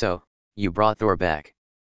 "So, you brought Thor back?"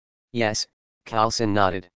 "Yes," Carlson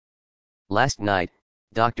nodded. "Last night,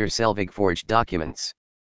 Dr. Selvig forged documents.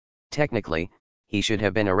 Technically, he should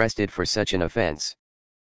have been arrested for such an offense.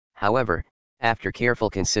 However, after careful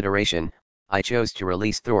consideration, I chose to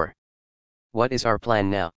release Thor. What is our plan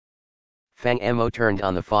now?" Fang Mo turned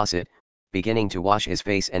on the faucet, beginning to wash his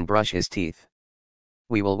face and brush his teeth.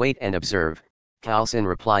 "We will wait and observe," Carlson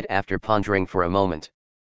replied after pondering for a moment.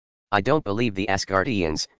 "I don't believe the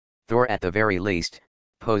Asgardians, Thor at the very least,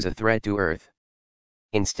 pose a threat to Earth.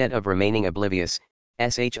 Instead of remaining oblivious,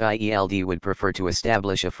 Shield would prefer to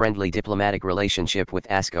establish a friendly diplomatic relationship with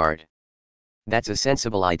Asgard. That's a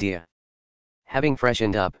sensible idea." Having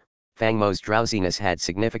freshened up, Fang Mo's drowsiness had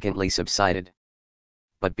significantly subsided.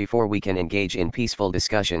 but before we can engage in peaceful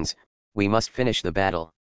discussions, we must finish the battle.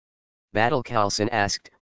 Battle, Carlson asked,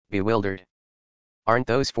 bewildered. Aren't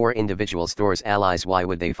those 4 individuals Thor's allies? Why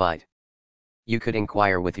would they fight? You could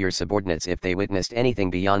inquire with your subordinates if they witnessed anything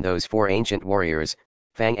beyond those 4 ancient warriors,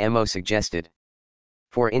 Fang Mo suggested.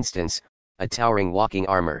 For instance, a towering walking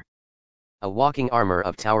armor. A walking armor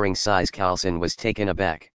of towering size. Carlson was taken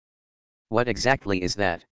aback. What exactly is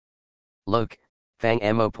that? Look, Fang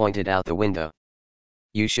Mo pointed out the window.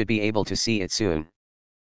 You should be able to see it soon.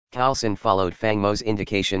 Carlson followed Fang Mo's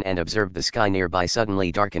indication and observed the sky nearby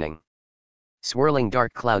suddenly darkening. Swirling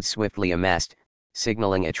dark clouds swiftly amassed,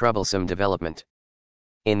 signaling a troublesome development.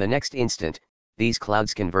 In the next instant, these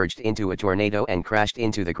clouds converged into a tornado and crashed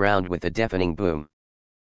into the ground with a deafening boom.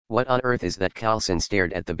 What on earth is that? Carlson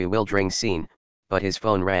stared at the bewildering scene, but his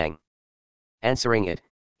phone rang. Answering it,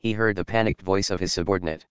 he heard the panicked voice of his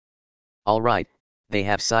subordinate. All right, they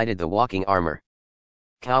have sighted the walking armor.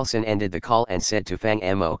 Carlson ended the call and said to Fang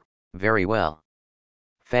Mo, very well.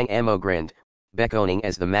 Fang Mo grinned, beckoning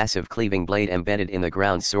as the massive cleaving blade embedded in the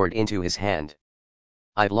ground soared into his hand.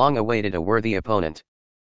 I've long awaited a worthy opponent.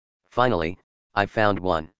 Finally, I've found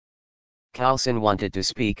one. Carlson wanted to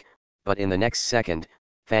speak, but in the next second,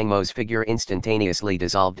 Fang Mo's figure instantaneously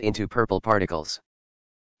dissolved into purple particles.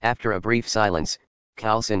 After a brief silence,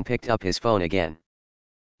 Carlson picked up his phone again.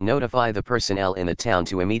 Notify the personnel in the town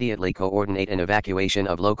to immediately coordinate an evacuation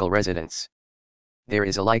of local residents. There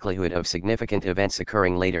is a likelihood of significant events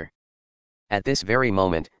occurring later. At this very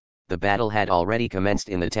moment, the battle had already commenced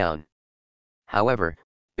in the town. However,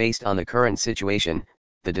 based on the current situation,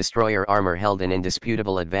 the destroyer armor held an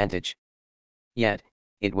indisputable advantage. Yet,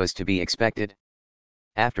 it was to be expected.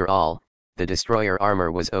 After all, the destroyer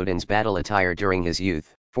armor was Odin's battle attire during his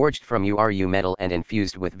youth, forged from Uru metal and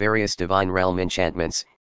infused with various divine realm enchantments.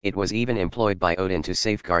 It was even employed by Odin to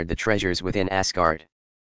safeguard the treasures within Asgard.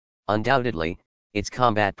 Undoubtedly, its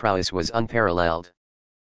combat prowess was unparalleled.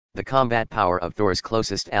 The combat power of Thor's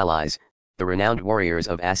closest allies, the renowned warriors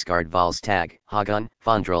of Asgard Volstagg, Hagun,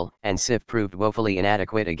 Fandral, and Sif, proved woefully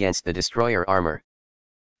inadequate against the destroyer armor.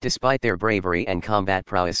 Despite their bravery and combat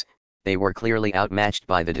prowess, they were clearly outmatched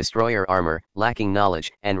by the destroyer armor, lacking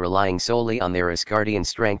knowledge and relying solely on their Asgardian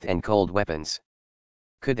strength and cold weapons.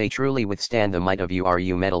 Could they truly withstand the might of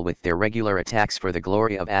Uru metal with their regular attacks for the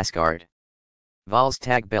glory of Asgard?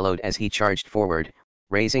 Volstagg bellowed as he charged forward,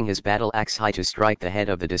 raising his battle axe high to strike the head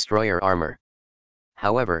of the destroyer armor.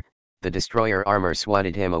 However, the destroyer armor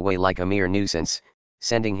swatted him away like a mere nuisance,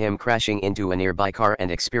 sending him crashing into a nearby car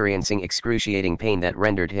and experiencing excruciating pain that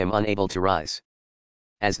rendered him unable to rise.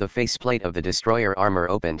 As the faceplate of the destroyer armor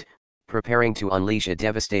opened, preparing to unleash a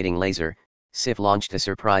devastating laser, Sif launched a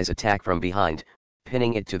surprise attack from behind,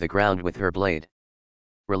 pinning it to the ground with her blade.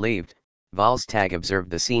 Relieved, Volstagg observed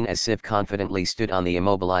the scene as Sif confidently stood on the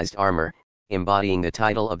immobilized armor, embodying the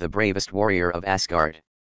title of the bravest warrior of Asgard.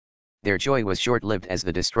 Their joy was short-lived as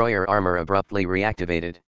the destroyer armor abruptly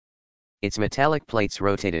reactivated. Its metallic plates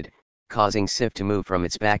rotated, causing Sif to move from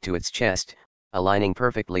its back to its chest, aligning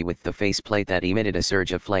perfectly with the faceplate that emitted a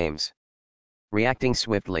surge of flames. Reacting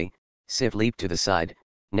swiftly, Sif leaped to the side,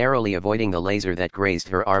 narrowly avoiding the laser that grazed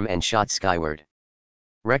her arm and shot skyward.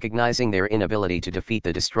 Recognizing their inability to defeat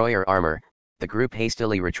the destroyer armor, the group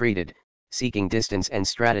hastily retreated, seeking distance and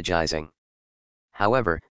strategizing.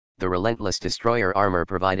 However, the relentless destroyer armor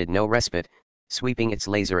provided no respite, sweeping its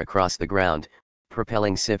laser across the ground,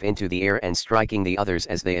 propelling Sif into the air and striking the others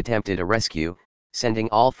as they attempted a rescue, sending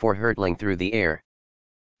all 4 hurtling through the air.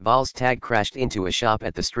 Volstagg crashed into a shop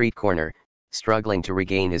at the street corner, struggling to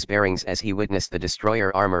regain his bearings as he witnessed the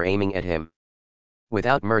destroyer armor aiming at him.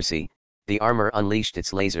 Without mercy, the armor unleashed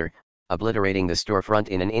its laser, obliterating the storefront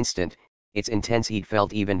in an instant, its intense heat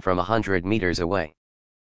felt even from 100 meters away.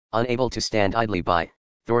 Unable to stand idly by,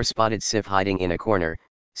 Thor spotted Sif hiding in a corner,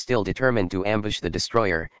 still determined to ambush the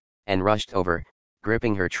destroyer, and rushed over,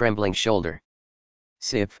 gripping her trembling shoulder.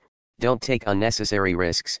 Sif, don't take unnecessary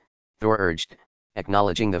risks, Thor urged,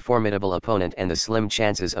 acknowledging the formidable opponent and the slim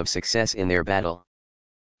chances of success in their battle.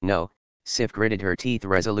 No, Sif gritted her teeth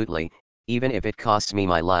resolutely, even if it costs me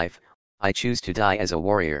my life, I choose to die as a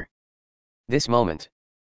warrior. This moment,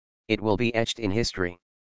 it will be etched in history.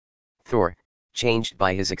 Thor, changed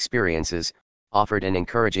by his experiences, offered an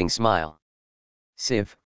encouraging smile.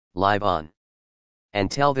 Sif, live on. And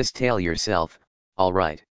tell this tale yourself, all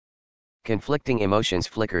right. Conflicting emotions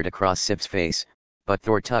flickered across Sif's face, but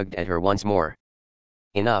Thor tugged at her once more.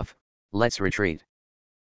 Enough, let's retreat.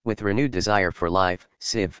 With renewed desire for life,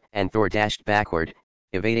 Sif and Thor dashed backward,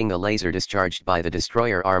 evading the laser discharged by the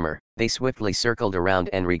destroyer armor. They swiftly circled around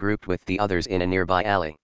and regrouped with the others in a nearby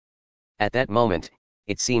alley. At that moment,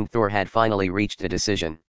 it seemed Thor had finally reached a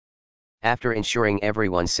decision. After ensuring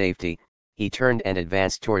everyone's safety, he turned and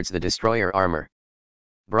advanced towards the destroyer armor.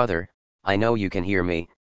 "Brother, I know you can hear me,"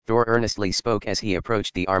 Thor earnestly spoke as he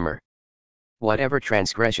approached the armor. "Whatever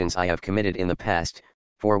transgressions I have committed in the past,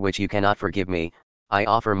 for which you cannot forgive me, I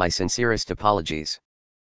offer my sincerest apologies.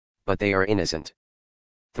 But they are innocent."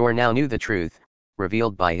 Thor now knew the truth,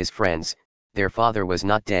 revealed by his friends: their father was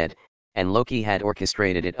not dead, and Loki had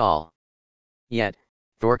orchestrated it all. Yet,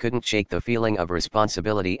 Thor couldn't shake the feeling of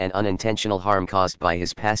responsibility and unintentional harm caused by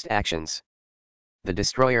his past actions. The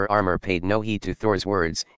destroyer armor paid no heed to Thor's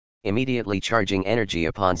words, immediately charging energy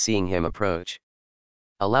upon seeing him approach.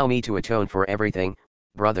 "Allow me to atone for everything,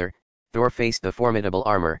 brother." Thor faced the formidable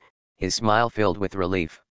armor, his smile filled with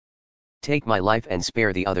relief. "Take my life and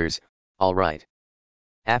spare the others, all right."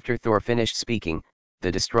 After Thor finished speaking,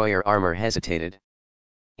 the destroyer armor hesitated.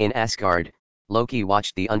 In Asgard, Loki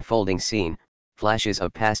watched the unfolding scene, flashes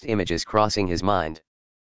of past images crossing his mind.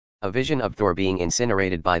 A vision of Thor being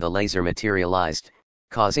incinerated by the laser materialized,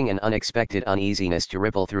 causing an unexpected uneasiness to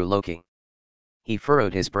ripple through Loki. He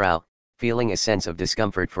furrowed his brow, feeling a sense of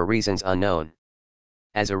discomfort for reasons unknown.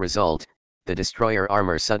 As a result, the destroyer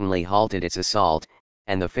armor suddenly halted its assault,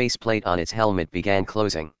 and the faceplate on its helmet began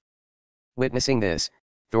closing. Witnessing this,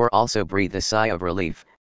 Thor also breathed a sigh of relief,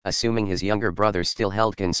 assuming his younger brother still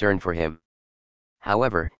held concern for him.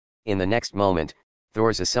 However, in the next moment,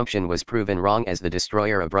 Thor's assumption was proven wrong as the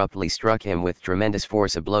destroyer abruptly struck him with tremendous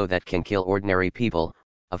force, a blow that can kill ordinary people,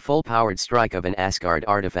 a full-powered strike of an Asgard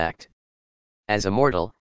artifact. As a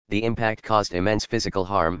mortal, the impact caused immense physical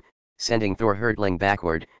harm, sending Thor hurtling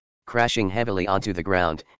backward, crashing heavily onto the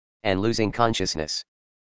ground, and losing consciousness.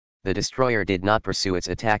 The destroyer did not pursue its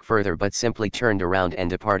attack further but simply turned around and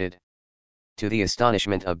departed. To the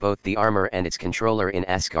astonishment of both the armor and its controller in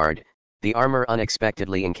Asgard, the armor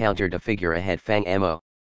unexpectedly encountered a figure ahead: Fang Mo.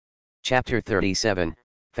 Chapter 37,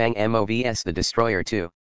 Fang Mo vs the Destroyer 2.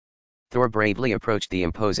 Thor bravely approached the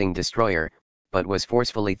imposing destroyer, but was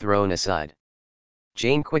forcefully thrown aside.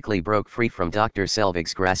 Jane quickly broke free from Dr.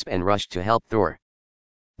 Selvig's grasp and rushed to help Thor.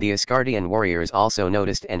 The Asgardian warriors also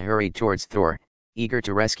noticed and hurried towards Thor, eager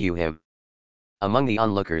to rescue him. Among the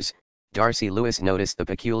onlookers, Darcy Lewis noticed the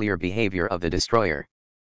peculiar behavior of the destroyer.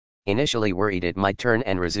 Initially worried it might turn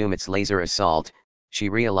and resume its laser assault, she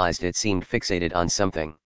realized it seemed fixated on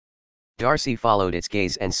something. Darcy followed its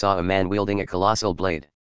gaze and saw a man wielding a colossal blade.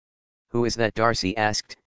 "Who is that?" Darcy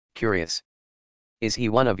asked, curious. "Is he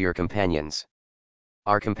one of your companions?"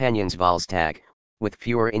 "Our companions." Volstagg, with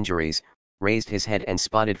fewer injuries, raised his head and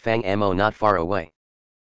spotted Fang Mo not far away.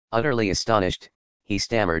 Utterly astonished, he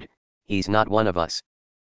stammered, "He's not one of us."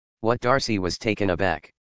 "What?" Darcy was taken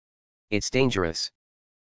aback. "It's dangerous."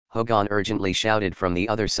 Hogan urgently shouted from the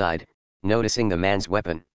other side, noticing the man's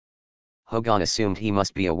weapon. Hogan assumed he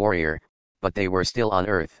must be a warrior, but they were still on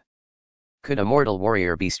Earth. Could a mortal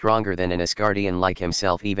warrior be stronger than an Asgardian like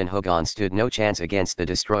himself? Even Hogan stood no chance against the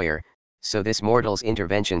destroyer, so this mortal's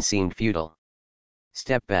intervention seemed futile.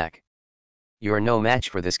 "Step back. You're no match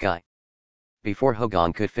for this guy." Before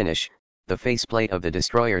Hogan could finish, the faceplate of the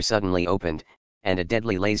destroyer suddenly opened, and a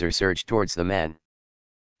deadly laser surged towards the man.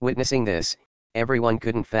 Witnessing this, everyone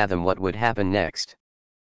couldn't fathom what would happen next.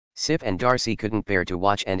 Sif and Darcy couldn't bear to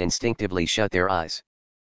watch and instinctively shut their eyes.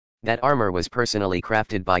 That armor was personally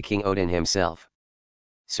crafted by King Odin himself.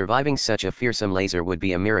 Surviving such a fearsome laser would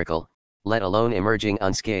be a miracle, let alone emerging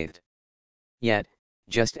unscathed. Yet,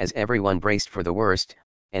 just as everyone braced for the worst,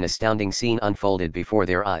 an astounding scene unfolded before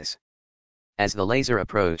their eyes. As the laser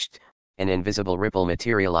approached, an invisible ripple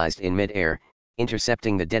materialized in mid-air,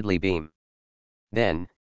 intercepting the deadly beam. Then,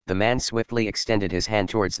 the man swiftly extended his hand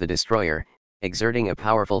towards the destroyer, exerting a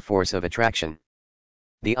powerful force of attraction.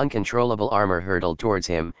 The uncontrollable armor hurtled towards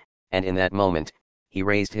him, and in that moment, he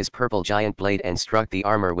raised his purple giant blade and struck the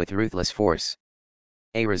armor with ruthless force.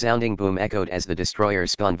 A resounding boom echoed as the destroyer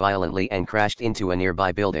spun violently and crashed into a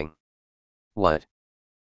nearby building. "What?"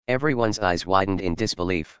 Everyone's eyes widened in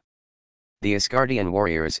disbelief. The Asgardian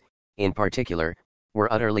warriors, in particular,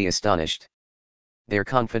 were utterly astonished. Their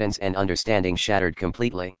confidence and understanding shattered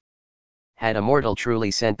completely. Had a mortal truly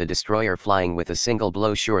sent the destroyer flying with a single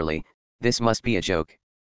blow? Surely, this must be a joke.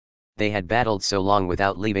 They had battled so long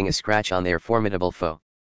without leaving a scratch on their formidable foe.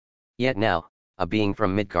 Yet now, a being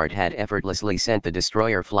from Midgard had effortlessly sent the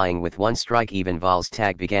destroyer flying with one strike. Even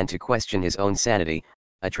Volstagg began to question his own sanity,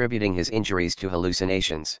 attributing his injuries to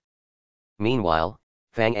hallucinations. Meanwhile,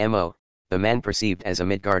 Fang Mo, the man perceived as a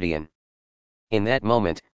Midgardian. In that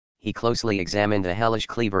moment, he closely examined the hellish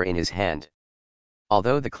cleaver in his hand.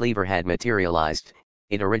 Although the cleaver had materialized,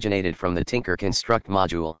 it originated from the Tinker Construct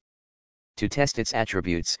module. To test its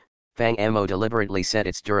attributes, Fang Mo deliberately set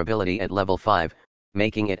its durability at level 5,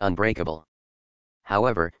 making it unbreakable.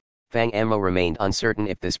 However, Fang Mo remained uncertain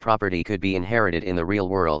if this property could be inherited in the real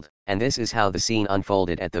world, and this is how the scene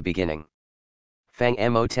unfolded at the beginning. Fang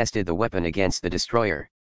Mo tested the weapon against the destroyer.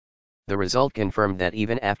 The result confirmed that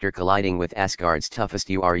even after colliding with Asgard's toughest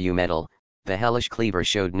Uru metal, the hellish cleaver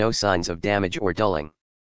showed no signs of damage or dulling.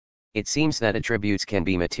 It seems that attributes can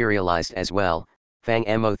be materialized as well, Fang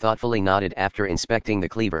Mo thoughtfully nodded after inspecting the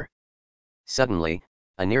cleaver. Suddenly,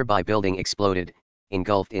 a nearby building exploded,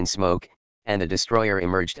 engulfed in smoke, and the destroyer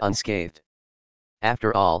emerged unscathed.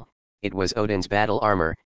 After all, it was Odin's battle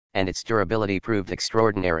armor, and its durability proved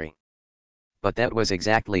extraordinary. But that was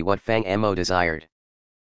exactly what Fang Mo desired.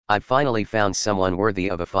 "I've finally found someone worthy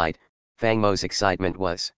of a fight," Fang Mo's excitement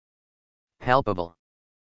was palpable.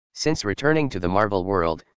 Since returning to the Marvel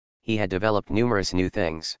world, he had developed numerous new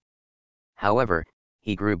things. However,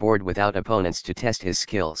 he grew bored without opponents to test his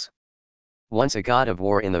skills. Once a god of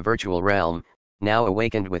war in the virtual realm, now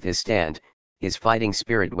awakened with his stand, his fighting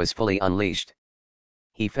spirit was fully unleashed.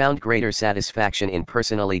 He found greater satisfaction in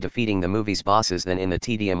personally defeating the movie's bosses than in the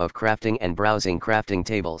tedium of crafting and browsing crafting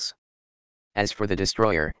tables. As for the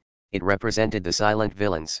destroyer, it represented the silent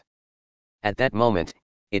villains. At that moment,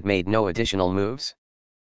 it made no additional moves.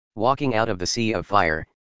 Walking out of the sea of fire,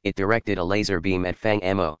 it directed a laser beam at Fang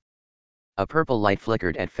Mo. A purple light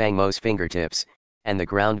flickered at Fang Mo's fingertips, and the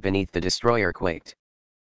ground beneath the destroyer quaked.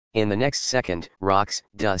 In the next second, rocks,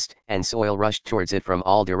 dust, and soil rushed towards it from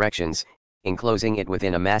all directions, enclosing it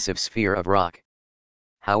within a massive sphere of rock.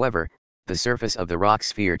 However, the surface of the rock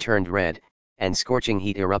sphere turned red, and scorching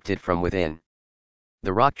heat erupted from within.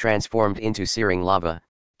 The rock transformed into searing lava,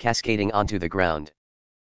 cascading onto the ground.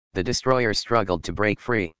 The destroyer struggled to break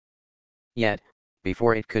free. Yet,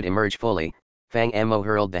 before it could emerge fully, Fang Mo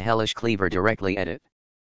hurled the hellish cleaver directly at it.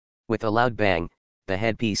 With a loud bang, the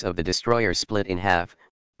headpiece of the destroyer split in half,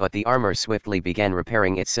 but the armor swiftly began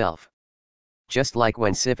repairing itself. Just like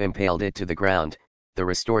when Sif impaled it to the ground, the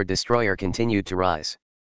restored destroyer continued to rise.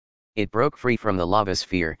 It broke free from the lava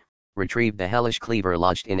sphere, retrieved the hellish cleaver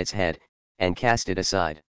lodged in its head, and cast it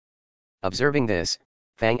aside. Observing this,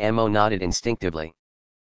 Fang Mo nodded instinctively.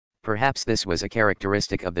 Perhaps this was a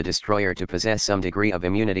characteristic of the destroyer to possess some degree of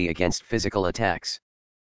immunity against physical attacks.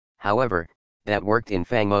 However, that worked in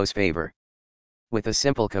Fang Mo's favor. With a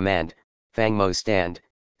simple command, Fang Mo's stand,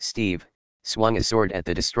 Steve, swung a sword at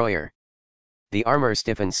the destroyer. The armor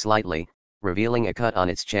stiffened slightly, revealing a cut on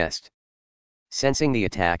its chest. Sensing the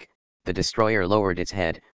attack, the destroyer lowered its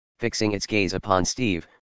head, fixing its gaze upon Steve,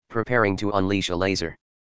 preparing to unleash a laser.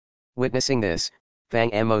 Witnessing this,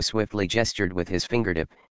 Fang Mo swiftly gestured with his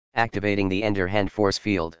fingertip, activating the Ender Hand force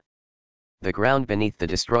field. The ground beneath the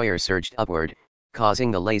destroyer surged upward,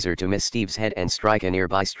 causing the laser to miss Steve's head and strike a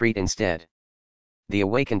nearby street instead. The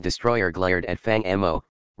awakened destroyer glared at Fang Mo,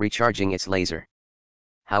 recharging its laser.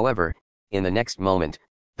 However, in the next moment,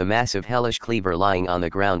 the massive hellish cleaver lying on the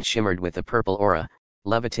ground shimmered with a purple aura,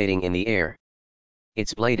 levitating in the air.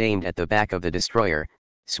 Its blade aimed at the back of the destroyer,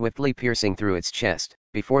 swiftly piercing through its chest.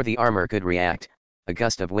 Before the armor could react, a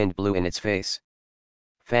gust of wind blew in its face.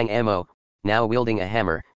 Fang Mo, now wielding a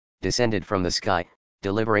hammer, descended from the sky,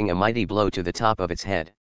 delivering a mighty blow to the top of its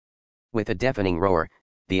head. With a deafening roar,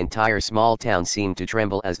 the entire small town seemed to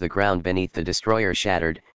tremble as the ground beneath the destroyer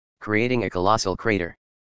shattered, creating a colossal crater.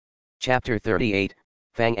 Chapter 38,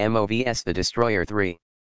 Fang Mo vs the Destroyer 3.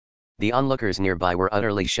 The onlookers nearby were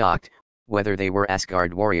utterly shocked, whether they were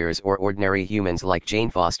Asgard warriors or ordinary humans like Jane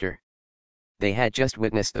Foster. They had just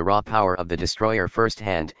witnessed the raw power of the destroyer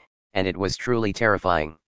firsthand, and it was truly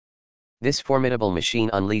terrifying. This formidable machine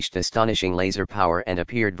unleashed astonishing laser power and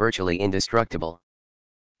appeared virtually indestructible.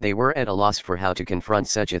 They were at a loss for how to confront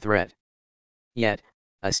such a threat. Yet,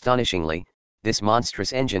 astonishingly, this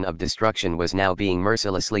monstrous engine of destruction was now being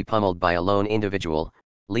mercilessly pummeled by a lone individual,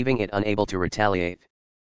 leaving it unable to retaliate.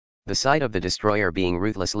 The sight of the destroyer being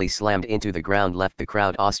ruthlessly slammed into the ground left the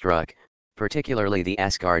crowd awestruck, particularly the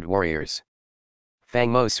Asgard warriors.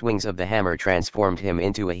 Fang Mo's swings of the hammer transformed him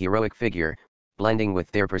into a heroic figure, blending with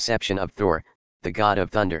their perception of Thor, the god of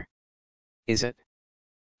thunder. "Is it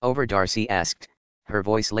over?" Darcy asked, her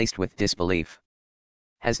voice laced with disbelief.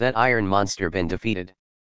 "Has that iron monster been defeated?"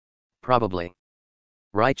 "Probably."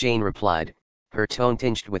 "Right," Jane replied, her tone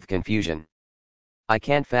tinged with confusion. "I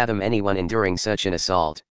can't fathom anyone enduring such an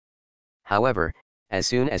assault." However, as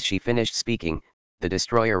soon as she finished speaking, the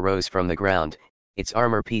destroyer rose from the ground, its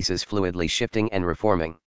armor pieces fluidly shifting and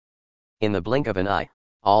reforming. In the blink of an eye,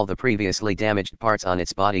 all the previously damaged parts on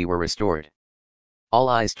its body were restored. All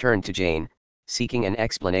eyes turned to Jane, seeking an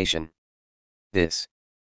explanation. "This."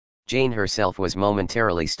 Jane herself was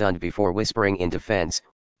momentarily stunned before whispering in defense,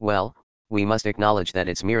 Well, we must acknowledge that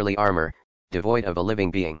it's merely armor, devoid of a living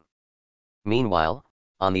being. Meanwhile,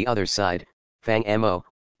 on the other side, Fang Mo,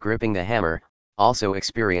 gripping the hammer, also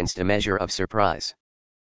experienced a measure of surprise.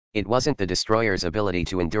 It wasn't the destroyer's ability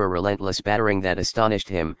to endure relentless battering that astonished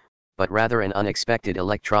him, but rather an unexpected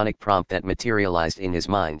electronic prompt that materialized in his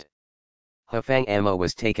mind. Fang Mo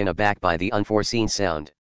was taken aback by the unforeseen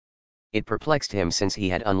sound. It perplexed him since he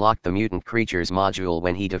had unlocked the mutant creatures module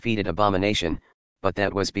when he defeated Abomination, but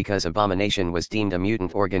that was because Abomination was deemed a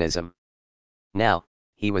mutant organism. Now,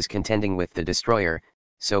 he was contending with the destroyer,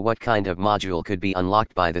 so what kind of module could be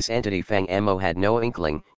unlocked by this entity? Fang Mo had no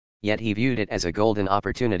inkling, yet he viewed it as a golden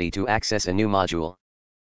opportunity to access a new module.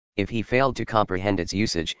 If he failed to comprehend its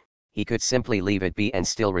usage, he could simply leave it be and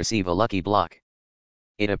still receive a lucky block.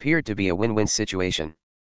 It appeared to be a win-win situation.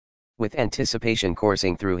 With anticipation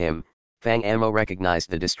coursing through him, Fang Mo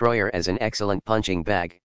recognized the destroyer as an excellent punching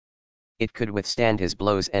bag. It could withstand his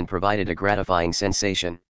blows and provided a gratifying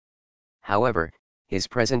sensation. However, his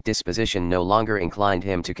present disposition no longer inclined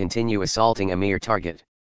him to continue assaulting a mere target.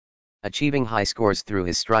 Achieving high scores through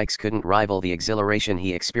his strikes couldn't rival the exhilaration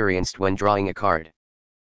he experienced when drawing a card.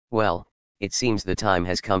 Well, it seems the time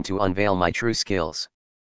has come to unveil my true skills.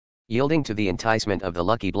 Yielding to the enticement of the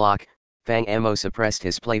lucky block, Fang Mo suppressed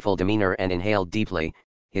his playful demeanor and inhaled deeply,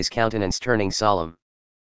 his countenance turning solemn.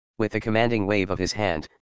 With a commanding wave of his hand,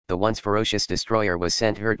 the once ferocious destroyer was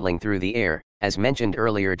sent hurtling through the air. As mentioned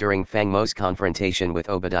earlier during Fang Mo's confrontation with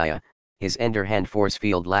Obadiah, his Ender Hand force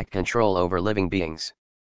field lacked control over living beings.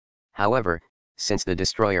 However, since the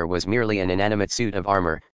destroyer was merely an inanimate suit of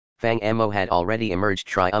armor, Fang Mo had already emerged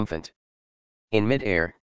triumphant. In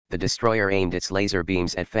mid-air, the destroyer aimed its laser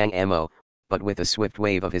beams at Fang Mo, but with a swift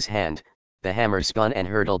wave of his hand, the hammer spun and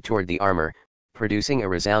hurtled toward the armor, producing a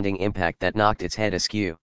resounding impact that knocked its head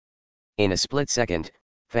askew. In a split second,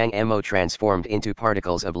 Fang Mo transformed into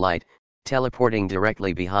particles of light, teleporting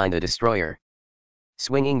directly behind the destroyer.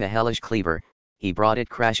 Swinging the hellish cleaver, he brought it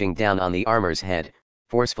crashing down on the armor's head,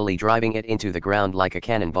 forcefully driving it into the ground like a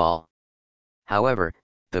cannonball. However,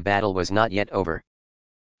 the battle was not yet over.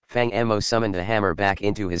 Fang Mo summoned the hammer back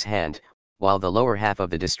into his hand, while the lower half of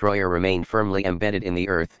the destroyer remained firmly embedded in the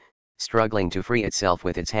earth, struggling to free itself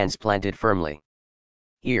with its hands planted firmly.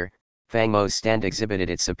 Here, Fang Mo's stand exhibited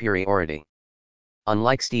its superiority.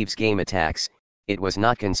 Unlike Steve's game attacks, it was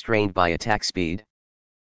not constrained by attack speed.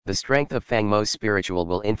 The strength of Fang Mo's spiritual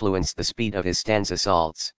will influenced the speed of his stand's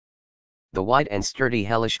assaults. The wide and sturdy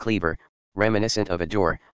hellish cleaver, reminiscent of a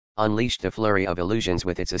door, unleashed a flurry of illusions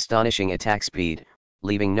with its astonishing attack speed,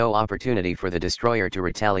 leaving no opportunity for the destroyer to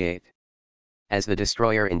retaliate. As the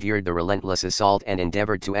destroyer endured the relentless assault and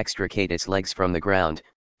endeavored to extricate its legs from the ground,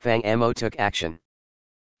 Fang Mo took action.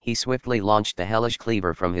 He swiftly launched the hellish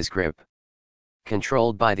cleaver from his grip.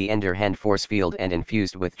 Controlled by the Ender Hand force field and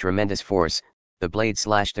infused with tremendous force, the blade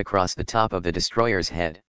slashed across the top of the destroyer's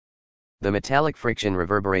head. The metallic friction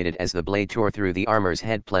reverberated as the blade tore through the armor's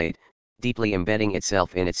head plate, deeply embedding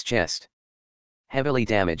itself in its chest. Heavily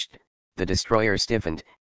damaged, the destroyer stiffened,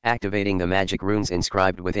 activating the magic runes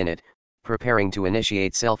inscribed within it, preparing to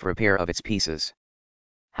initiate self-repair of its pieces.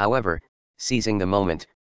 However, seizing the moment,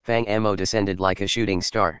 Fang Mo descended like a shooting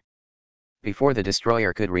star. Before the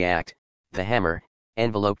destroyer could react, the hammer,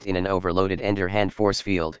 enveloped in an overloaded Ender Hand force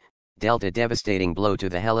field, dealt a devastating blow to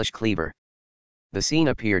the hellish cleaver. The scene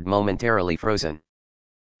appeared momentarily frozen.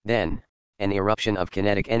 Then, an eruption of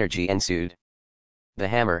kinetic energy ensued. The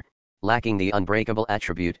hammer, lacking the unbreakable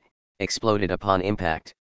attribute, exploded upon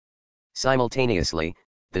impact. Simultaneously,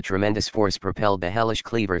 the tremendous force propelled the hellish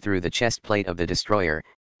cleaver through the chest plate of the destroyer,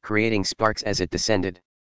 creating sparks as it descended.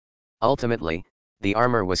 Ultimately, the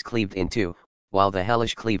armor was cleaved in two, while the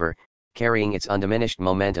hellish cleaver, carrying its undiminished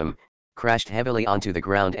momentum, crashed heavily onto the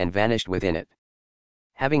ground and vanished within it.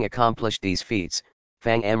 Having accomplished these feats,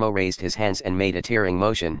 Fang Mo raised his hands and made a tearing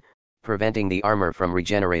motion, preventing the armor from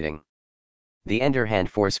regenerating. The Ender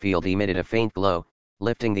Hand force field emitted a faint glow,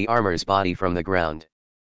 lifting the armor's body from the ground.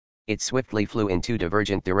 It swiftly flew in two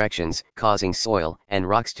divergent directions, causing soil and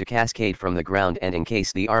rocks to cascade from the ground and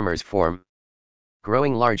encase the armor's form.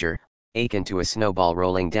 Growing larger, akin to a snowball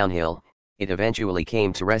rolling downhill, it eventually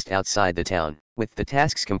came to rest outside the town. With the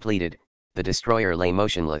tasks completed, the destroyer lay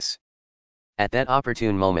motionless. At that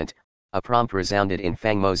opportune moment, a prompt resounded in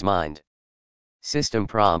Fang Mo's mind. System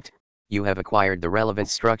prompt: you have acquired the relevant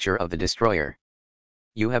structure of the destroyer.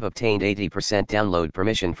 You have obtained 80% download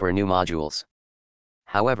permission for new modules.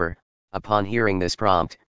 However, upon hearing this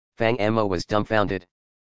prompt, Fang Mo was dumbfounded.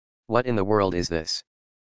 What in the world is this?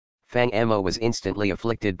 Fang Mo was instantly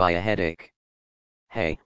afflicted by a headache.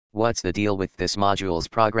 Hey, what's the deal with this module's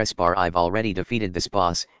progress bar? I've already defeated this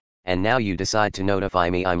boss, and now you decide to notify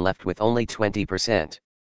me I'm left with only 20%.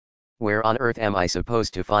 Where on earth am I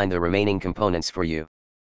supposed to find the remaining components for you?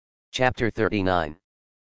 Chapter 39.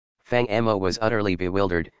 Fang Mo was utterly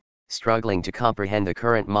bewildered, struggling to comprehend the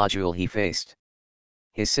current module he faced.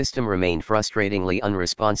 His system remained frustratingly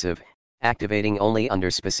unresponsive, activating only under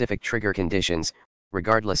specific trigger conditions,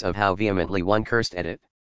 regardless of how vehemently one cursed at it.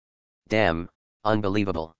 Damn,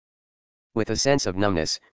 unbelievable. With a sense of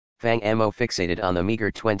numbness, Fang Mo fixated on the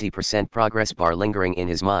meager 20% progress bar lingering in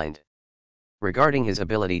his mind. Regarding his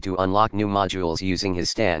ability to unlock new modules using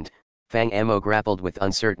his stand, Fang Mo grappled with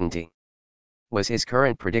uncertainty. Was his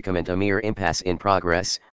current predicament a mere impasse in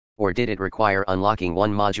progress, or did it require unlocking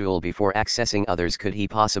one module before accessing others? Could he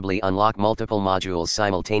possibly unlock multiple modules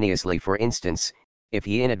simultaneously? For instance, if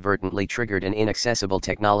he inadvertently triggered an inaccessible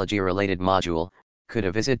technology-related module, could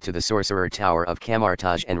a visit to the Sorcerer Tower of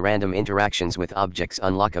Camartage and random interactions with objects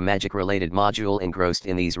unlock a magic-related module? Engrossed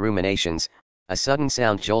in these ruminations, a sudden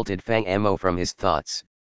sound jolted Fang Mo from his thoughts.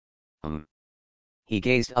 He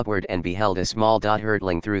gazed upward and beheld a small dot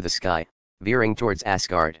hurtling through the sky, veering towards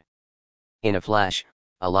Asgard. In a flash,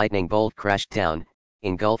 a lightning bolt crashed down,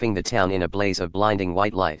 engulfing the town in a blaze of blinding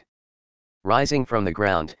white light. Rising from the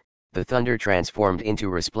ground, the thunder transformed into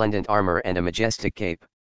resplendent armor and a majestic cape.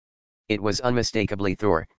 It was unmistakably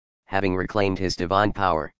Thor, having reclaimed his divine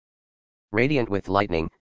power. Radiant with lightning,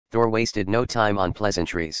 Thor wasted no time on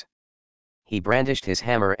pleasantries. He brandished his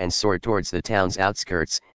hammer and sword towards the town's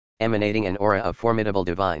outskirts, emanating an aura of formidable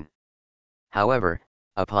divine. However,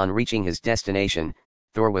 upon reaching his destination,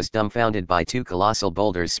 Thor was dumbfounded by two colossal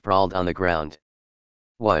boulders sprawled on the ground.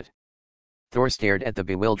 What? Thor stared at the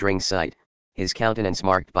bewildering sight, his countenance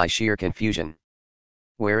marked by sheer confusion.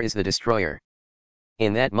 Where is the destroyer?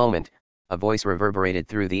 In that moment, a voice reverberated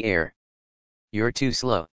through the air. You're too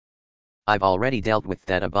slow. I've already dealt with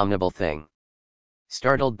that abominable thing.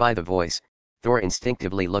 Startled by the voice, Thor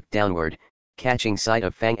instinctively looked downward, catching sight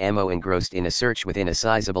of Fang Mo engrossed in a search within a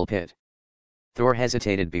sizable pit. Thor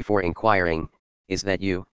hesitated before inquiring, Is that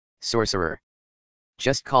you, sorcerer?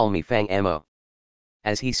 Just call me Fang Mo.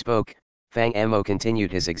 As he spoke, Fang Mo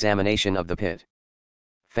continued his examination of the pit.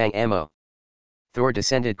 Fang Mo. Thor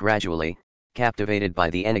descended gradually, captivated by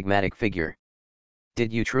the enigmatic figure.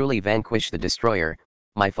 Did you truly vanquish the destroyer,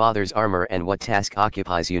 my father's armor, and what task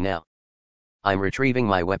occupies you now? I'm retrieving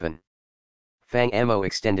my weapon. Fang Mo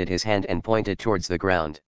extended his hand and pointed towards the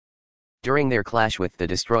ground. During their clash with the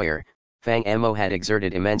destroyer, Fang Mo had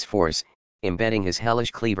exerted immense force, embedding his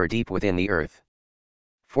hellish cleaver deep within the earth.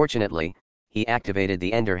 Fortunately, he activated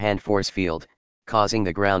the Ender Hand force field, causing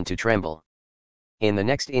the ground to tremble. In the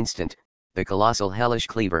next instant, the colossal hellish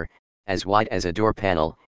cleaver, as wide as a door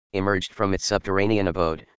panel, emerged from its subterranean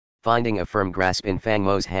abode, finding a firm grasp in Fang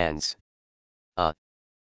Mo's hands.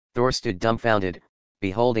 Thor stood dumbfounded,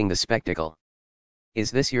 beholding the spectacle.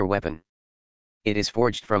 Is this your weapon? It is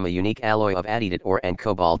forged from a unique alloy of adidit ore and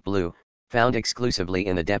cobalt blue, found exclusively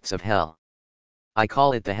in the depths of hell. I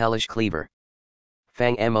call it the hellish cleaver.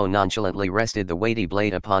 Fang Mo nonchalantly rested the weighty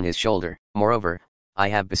blade upon his shoulder. Moreover, I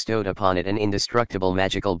have bestowed upon it an indestructible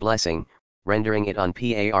magical blessing, rendering it on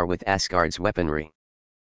par with Asgard's weaponry.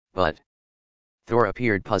 But Thor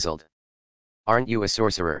appeared puzzled. Aren't you a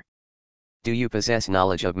sorcerer? Do you possess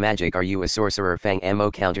knowledge of magic? Are you a sorcerer? Fang Mo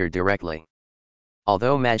countered directly.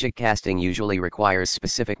 Although magic casting usually requires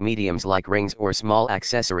specific mediums like rings or small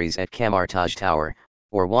accessories at Camartage Tower,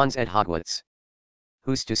 or wands at Hogwarts.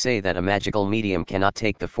 Who's to say that a magical medium cannot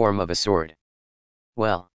take the form of a sword?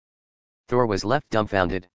 Well, Thor was left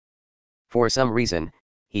dumbfounded. For some reason,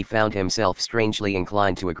 he found himself strangely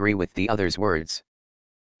inclined to agree with the other's words.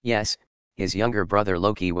 Yes, his younger brother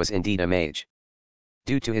Loki was indeed a mage.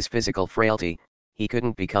 Due to his physical frailty, he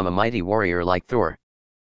couldn't become a mighty warrior like Thor.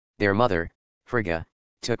 Their mother, Frigga,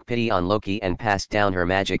 took pity on Loki and passed down her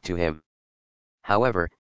magic to him. However,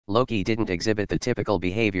 Loki didn't exhibit the typical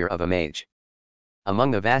behavior of a mage.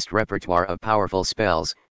 Among the vast repertoire of powerful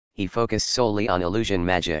spells, he focused solely on illusion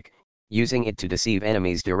magic, using it to deceive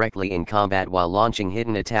enemies directly in combat while launching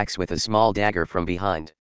hidden attacks with a small dagger from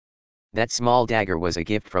behind. That small dagger was a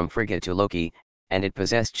gift from Frigga to Loki, and it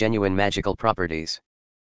possessed genuine magical properties.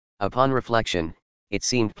 Upon reflection, it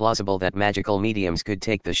seemed plausible that magical mediums could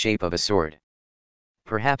take the shape of a sword.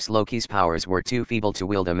 Perhaps Loki's powers were too feeble to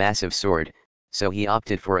wield a massive sword, so he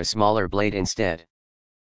opted for a smaller blade instead.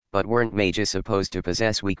 But weren't mages supposed to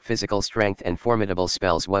possess weak physical strength and formidable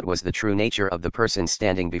spells? What was the true nature of the person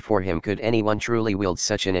standing before him? Could anyone truly wield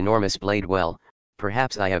such an enormous blade? Well,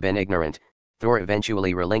 perhaps I have been ignorant. Thor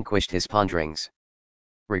eventually relinquished his ponderings.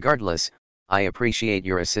 Regardless, I appreciate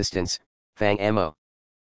your assistance, Fang Mo.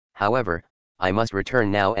 However, I must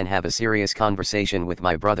return now and have a serious conversation with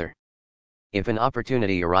my brother. If an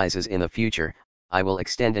opportunity arises in the future, I will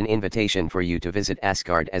extend an invitation for you to visit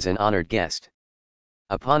Asgard as an honored guest."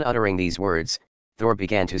 Upon uttering these words, Thor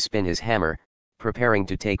began to spin his hammer, preparing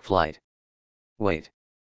to take flight. "Wait!"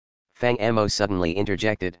 Fang Mo suddenly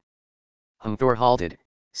interjected. Thor halted,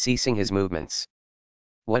 ceasing his movements.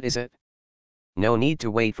 "What is it?" "No need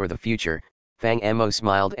to wait for the future," Fang Mo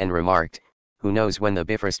smiled and remarked, "who knows when the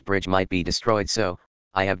Bifrost Bridge might be destroyed, so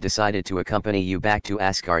I have decided to accompany you back to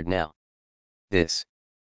Asgard now." "This?"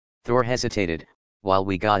 Thor hesitated. "While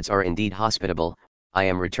we gods are indeed hospitable, I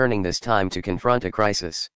am returning this time to confront a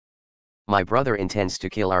crisis. My brother intends to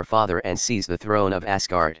kill our father and seize the throne of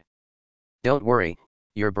Asgard." "Don't worry,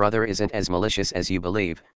 your brother isn't as malicious as you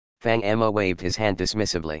believe," Fang Mo waved his hand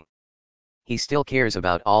dismissively. "He still cares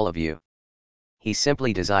about all of you. He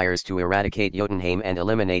simply desires to eradicate Jotunheim and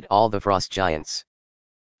eliminate all the frost giants."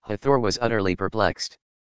 Thor was utterly perplexed.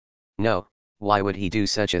 "No, why would he do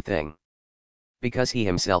such a thing?" "Because he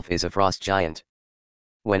himself is a frost giant.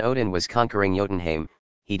 When Odin was conquering Jotunheim,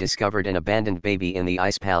 he discovered an abandoned baby in the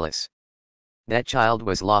ice palace. That child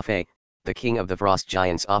was Laufey, the king of the frost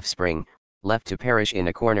giants' offspring, left to perish in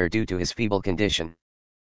a corner due to his feeble condition."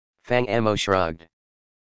 Fang Mo shrugged.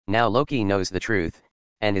 "Now Loki knows the truth,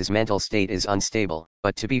 and his mental state is unstable,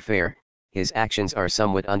 but to be fair, his actions are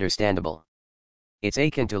somewhat understandable. It's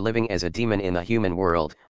akin to living as a demon in the human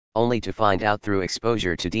world, only to find out through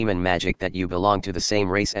exposure to demon magic that you belong to the same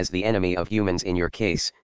race as the enemy of humans, in your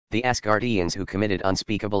case, the Asgardians who committed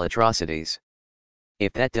unspeakable atrocities.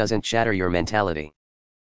 If that doesn't shatter your mentality.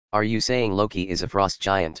 Are you saying Loki is a frost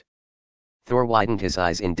giant?" Thor widened his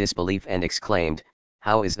eyes in disbelief and exclaimed,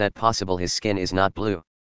 "How is that possible? His skin is not blue."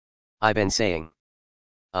 "I've been saying."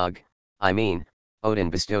 "Ugh, I mean, Odin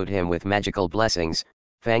bestowed him with magical blessings,"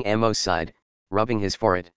 Fang Mo sighed, rubbing his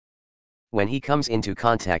forehead. "When he comes into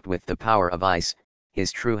contact with the power of ice,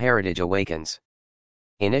 his true heritage awakens.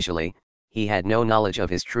 Initially, he had no knowledge of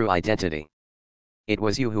his true identity. It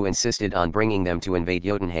was you who insisted on bringing them to invade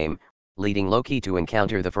Jotunheim, leading Loki to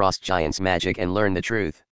encounter the frost giant's magic and learn the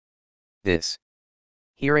truth." "This."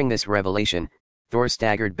 Hearing this revelation, Thor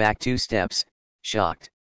staggered back 2 steps, shocked.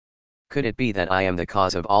 "Could it be that I am the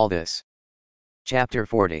cause of all this?" Chapter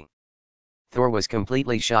 40. Thor was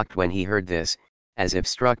completely shocked when he heard this, as if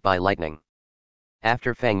struck by lightning.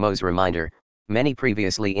 After Fang Mo's reminder, many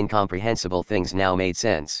previously incomprehensible things now made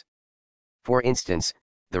sense. For instance,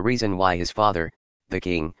 the reason why his father, the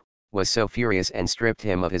king, was so furious and stripped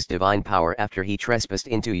him of his divine power after he trespassed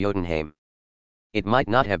into Jotunheim. It might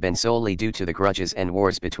not have been solely due to the grudges and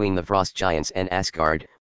wars between the frost giants and Asgard,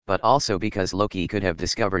 but also because Loki could have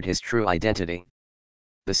discovered his true identity.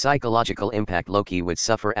 The psychological impact Loki would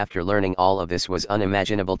suffer after learning all of this was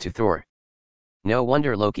unimaginable to Thor. No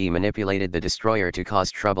wonder Loki manipulated the destroyer to cause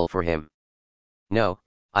trouble for him. "No,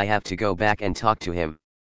 I have to go back and talk to him."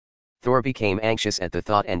 Thor became anxious at the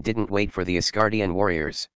thought and didn't wait for the Asgardian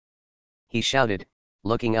warriors. He shouted,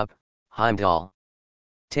 looking up, "Heimdall!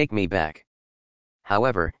 Take me back!"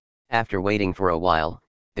 However, after waiting for a while,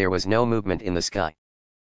 there was no movement in the sky.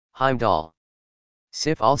 "Heimdall!"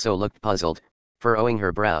 Sif also looked puzzled, furrowing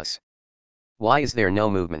her brows. "Why is there no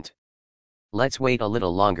movement?" "Let's wait a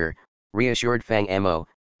little longer," reassured Fang Mo,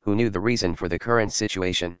 who knew the reason for the current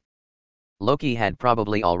situation. Loki had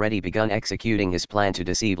probably already begun executing his plan to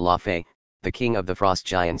deceive Laufey, the king of the frost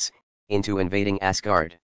giants, into invading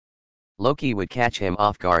Asgard. Loki would catch him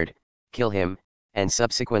off guard, kill him, and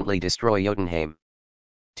subsequently destroy Jotunheim.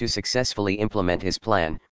 To successfully implement his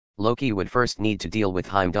plan, Loki would first need to deal with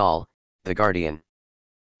Heimdall, the Guardian.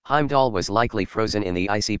 Heimdall was likely frozen in the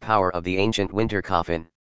icy power of the ancient winter coffin.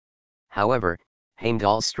 However,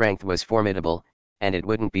 Heimdall's strength was formidable, and it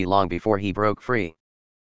wouldn't be long before he broke free.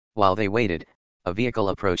 While they waited, a vehicle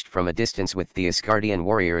approached from a distance with the Asgardian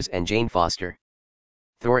warriors and Jane Foster.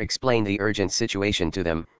 Thor explained the urgent situation to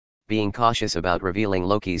them, being cautious about revealing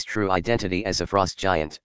Loki's true identity as a frost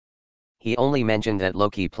giant. He only mentioned that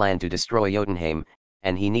Loki planned to destroy Jotunheim,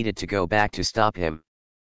 and he needed to go back to stop him.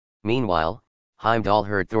 Meanwhile, Heimdall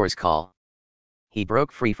heard Thor's call. He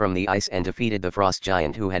broke free from the ice and defeated the frost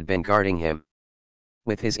giant who had been guarding him.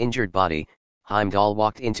 With his injured body, Heimdall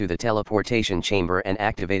walked into the teleportation chamber and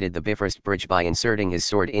activated the Bifrost Bridge by inserting his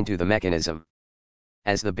sword into the mechanism.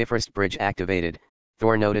 As the Bifrost Bridge activated,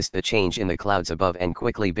 Thor noticed the change in the clouds above and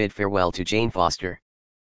quickly bid farewell to Jane Foster.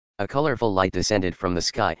 A colorful light descended from the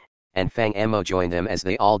sky, and Fang Mo joined them as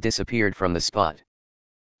they all disappeared from the spot.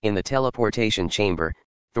 In the teleportation chamber,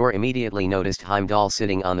 Thor immediately noticed Heimdall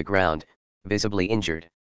sitting on the ground, visibly injured.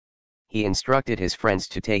 He instructed his friends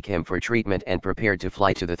to take him for treatment and prepared to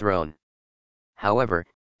fly to the throne. However,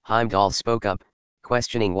 Heimdall spoke up,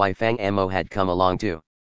 questioning why Fang Mo had come along too.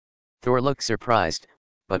 Thor looked surprised,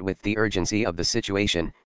 but with the urgency of the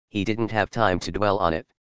situation, he didn't have time to dwell on it.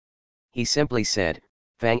 He simply said,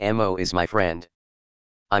 Fang Mo is my friend.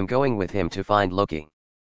 I'm going with him to find Loki.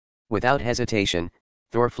 Without hesitation,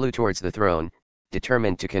 Thor flew towards the throne,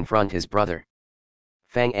 determined to confront his brother.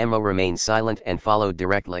 Fang Mo remained silent and followed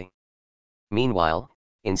directly. Meanwhile,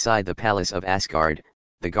 inside the palace of Asgard,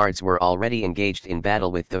 the guards were already engaged in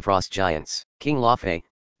battle with the frost giants. King Laufey,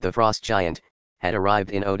 the frost giant, had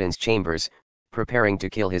arrived in Odin's chambers, preparing to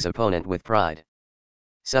kill his opponent with pride.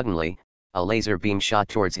 Suddenly, a laser beam shot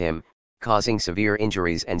towards him, causing severe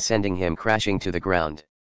injuries and sending him crashing to the ground.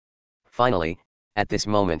 Finally, at this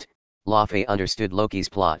moment, Laufey understood Loki's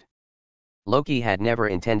plot. Loki had never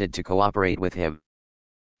intended to cooperate with him.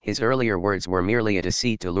 His earlier words were merely a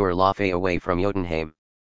deceit to lure Laufey away from Jotunheim.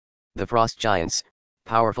 The frost giants,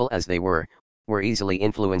 powerful as they were easily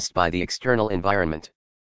influenced by the external environment.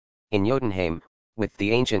 In Jotunheim, with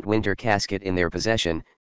the ancient winter casket in their possession,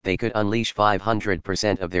 they could unleash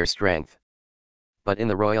 500% of their strength. But in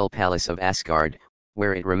the royal palace of Asgard,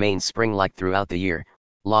 where it remains spring-like throughout the year,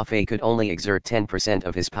 Laufey could only exert 10%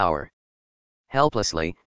 of his power.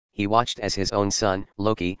 Helplessly, he watched as his own son,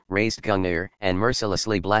 Loki, raised Gungnir and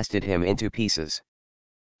mercilessly blasted him into pieces.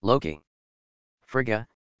 Loki. Frigga,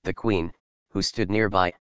 the queen, who stood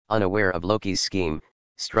nearby, unaware of Loki's scheme,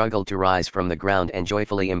 struggled to rise from the ground and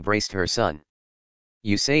joyfully embraced her son.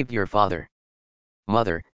 You saved your father.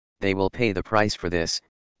 Mother, they will pay the price for this,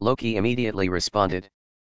 Loki immediately responded.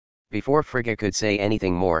 Before Frigga could say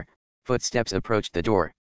anything more, footsteps approached the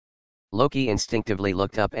door. Loki instinctively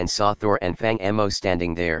looked up and saw Thor and Fang Mo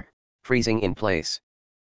standing there, freezing in place.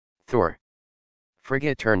 Thor.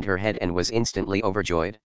 Frigga turned her head and was instantly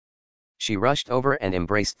overjoyed. She rushed over and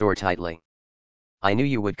embraced Thor tightly. I knew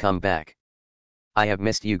you would come back. I have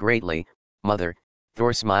missed you greatly, mother.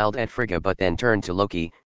 Thor smiled at Frigga but then turned to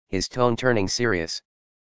Loki, his tone turning serious.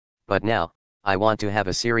 But now, I want to have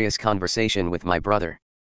a serious conversation with my brother.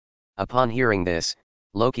 Upon hearing this,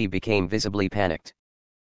 Loki became visibly panicked.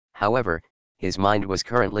 However, his mind was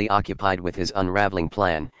currently occupied with his unraveling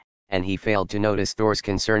plan, and he failed to notice Thor's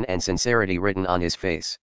concern and sincerity written on his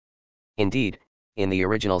face. Indeed, in the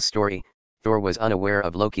original story, Thor was unaware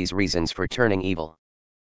of Loki's reasons for turning evil.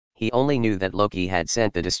 He only knew that Loki had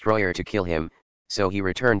sent the destroyer to kill him, so he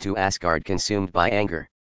returned to Asgard consumed by anger.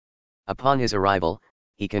 Upon his arrival,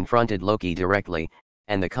 he confronted Loki directly,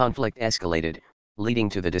 and the conflict escalated, leading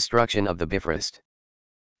to the destruction of the Bifrost.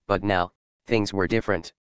 But now, things were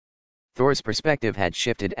different. Thor's perspective had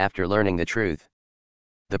shifted after learning the truth.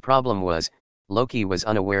 The problem was, Loki was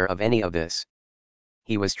unaware of any of this.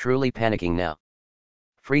 He was truly panicking now.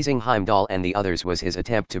 Freezing Heimdall and the others was his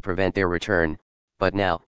attempt to prevent their return, but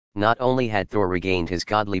now, not only had Thor regained his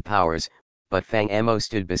godly powers, but Fang Mo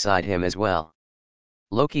stood beside him as well.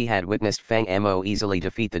 Loki had witnessed Fang Mo easily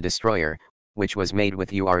defeat the destroyer, which was made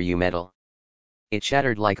with Uru metal. It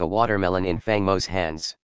shattered like a watermelon in Fang Mo's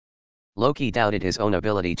hands. Loki doubted his own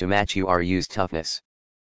ability to match Uru's toughness.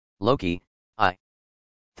 Loki,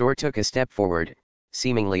 Thor took a step forward,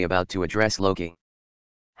 seemingly about to address Loki.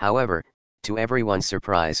 However, to everyone's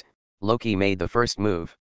surprise, Loki made the first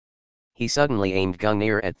move. He suddenly aimed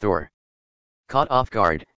Gungnir at Thor. Caught off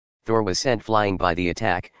guard, Thor was sent flying by the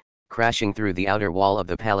attack, crashing through the outer wall of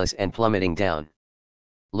the palace and plummeting down.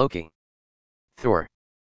 Loki. Thor.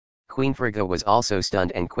 Queen Frigga was also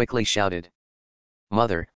stunned and quickly shouted.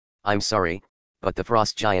 Mother, I'm sorry, but the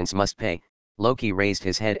frost giants must pay. Loki raised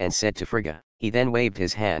his head and said to Frigga. He then waved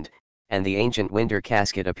his hand, and the ancient winter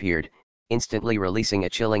casket appeared, instantly releasing a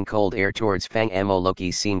chilling cold air towards Fang Mo.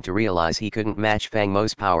 Loki seemed to realize he couldn't match Fang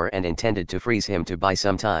Mo's power and intended to freeze him to buy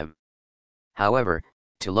some time. However,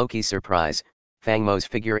 to Loki's surprise, Fang Mo's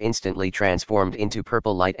figure instantly transformed into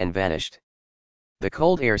purple light and vanished. The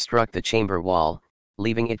cold air struck the chamber wall,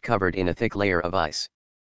 leaving it covered in a thick layer of ice.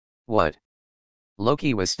 What?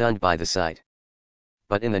 Loki was stunned by the sight.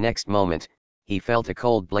 But in the next moment, he felt a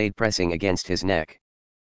cold blade pressing against his neck.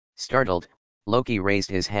 Startled, Loki raised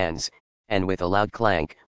his hands, and with a loud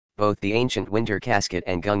clank, both the ancient winter casket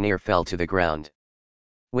and Gungnir fell to the ground.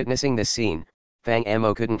 Witnessing this scene, Fang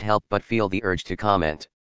Mo couldn't help but feel the urge to comment.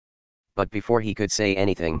 But before he could say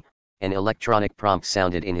anything, an electronic prompt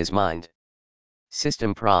sounded in his mind.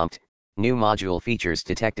 System prompt, new module features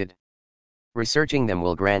detected. Researching them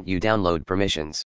will grant you download permissions.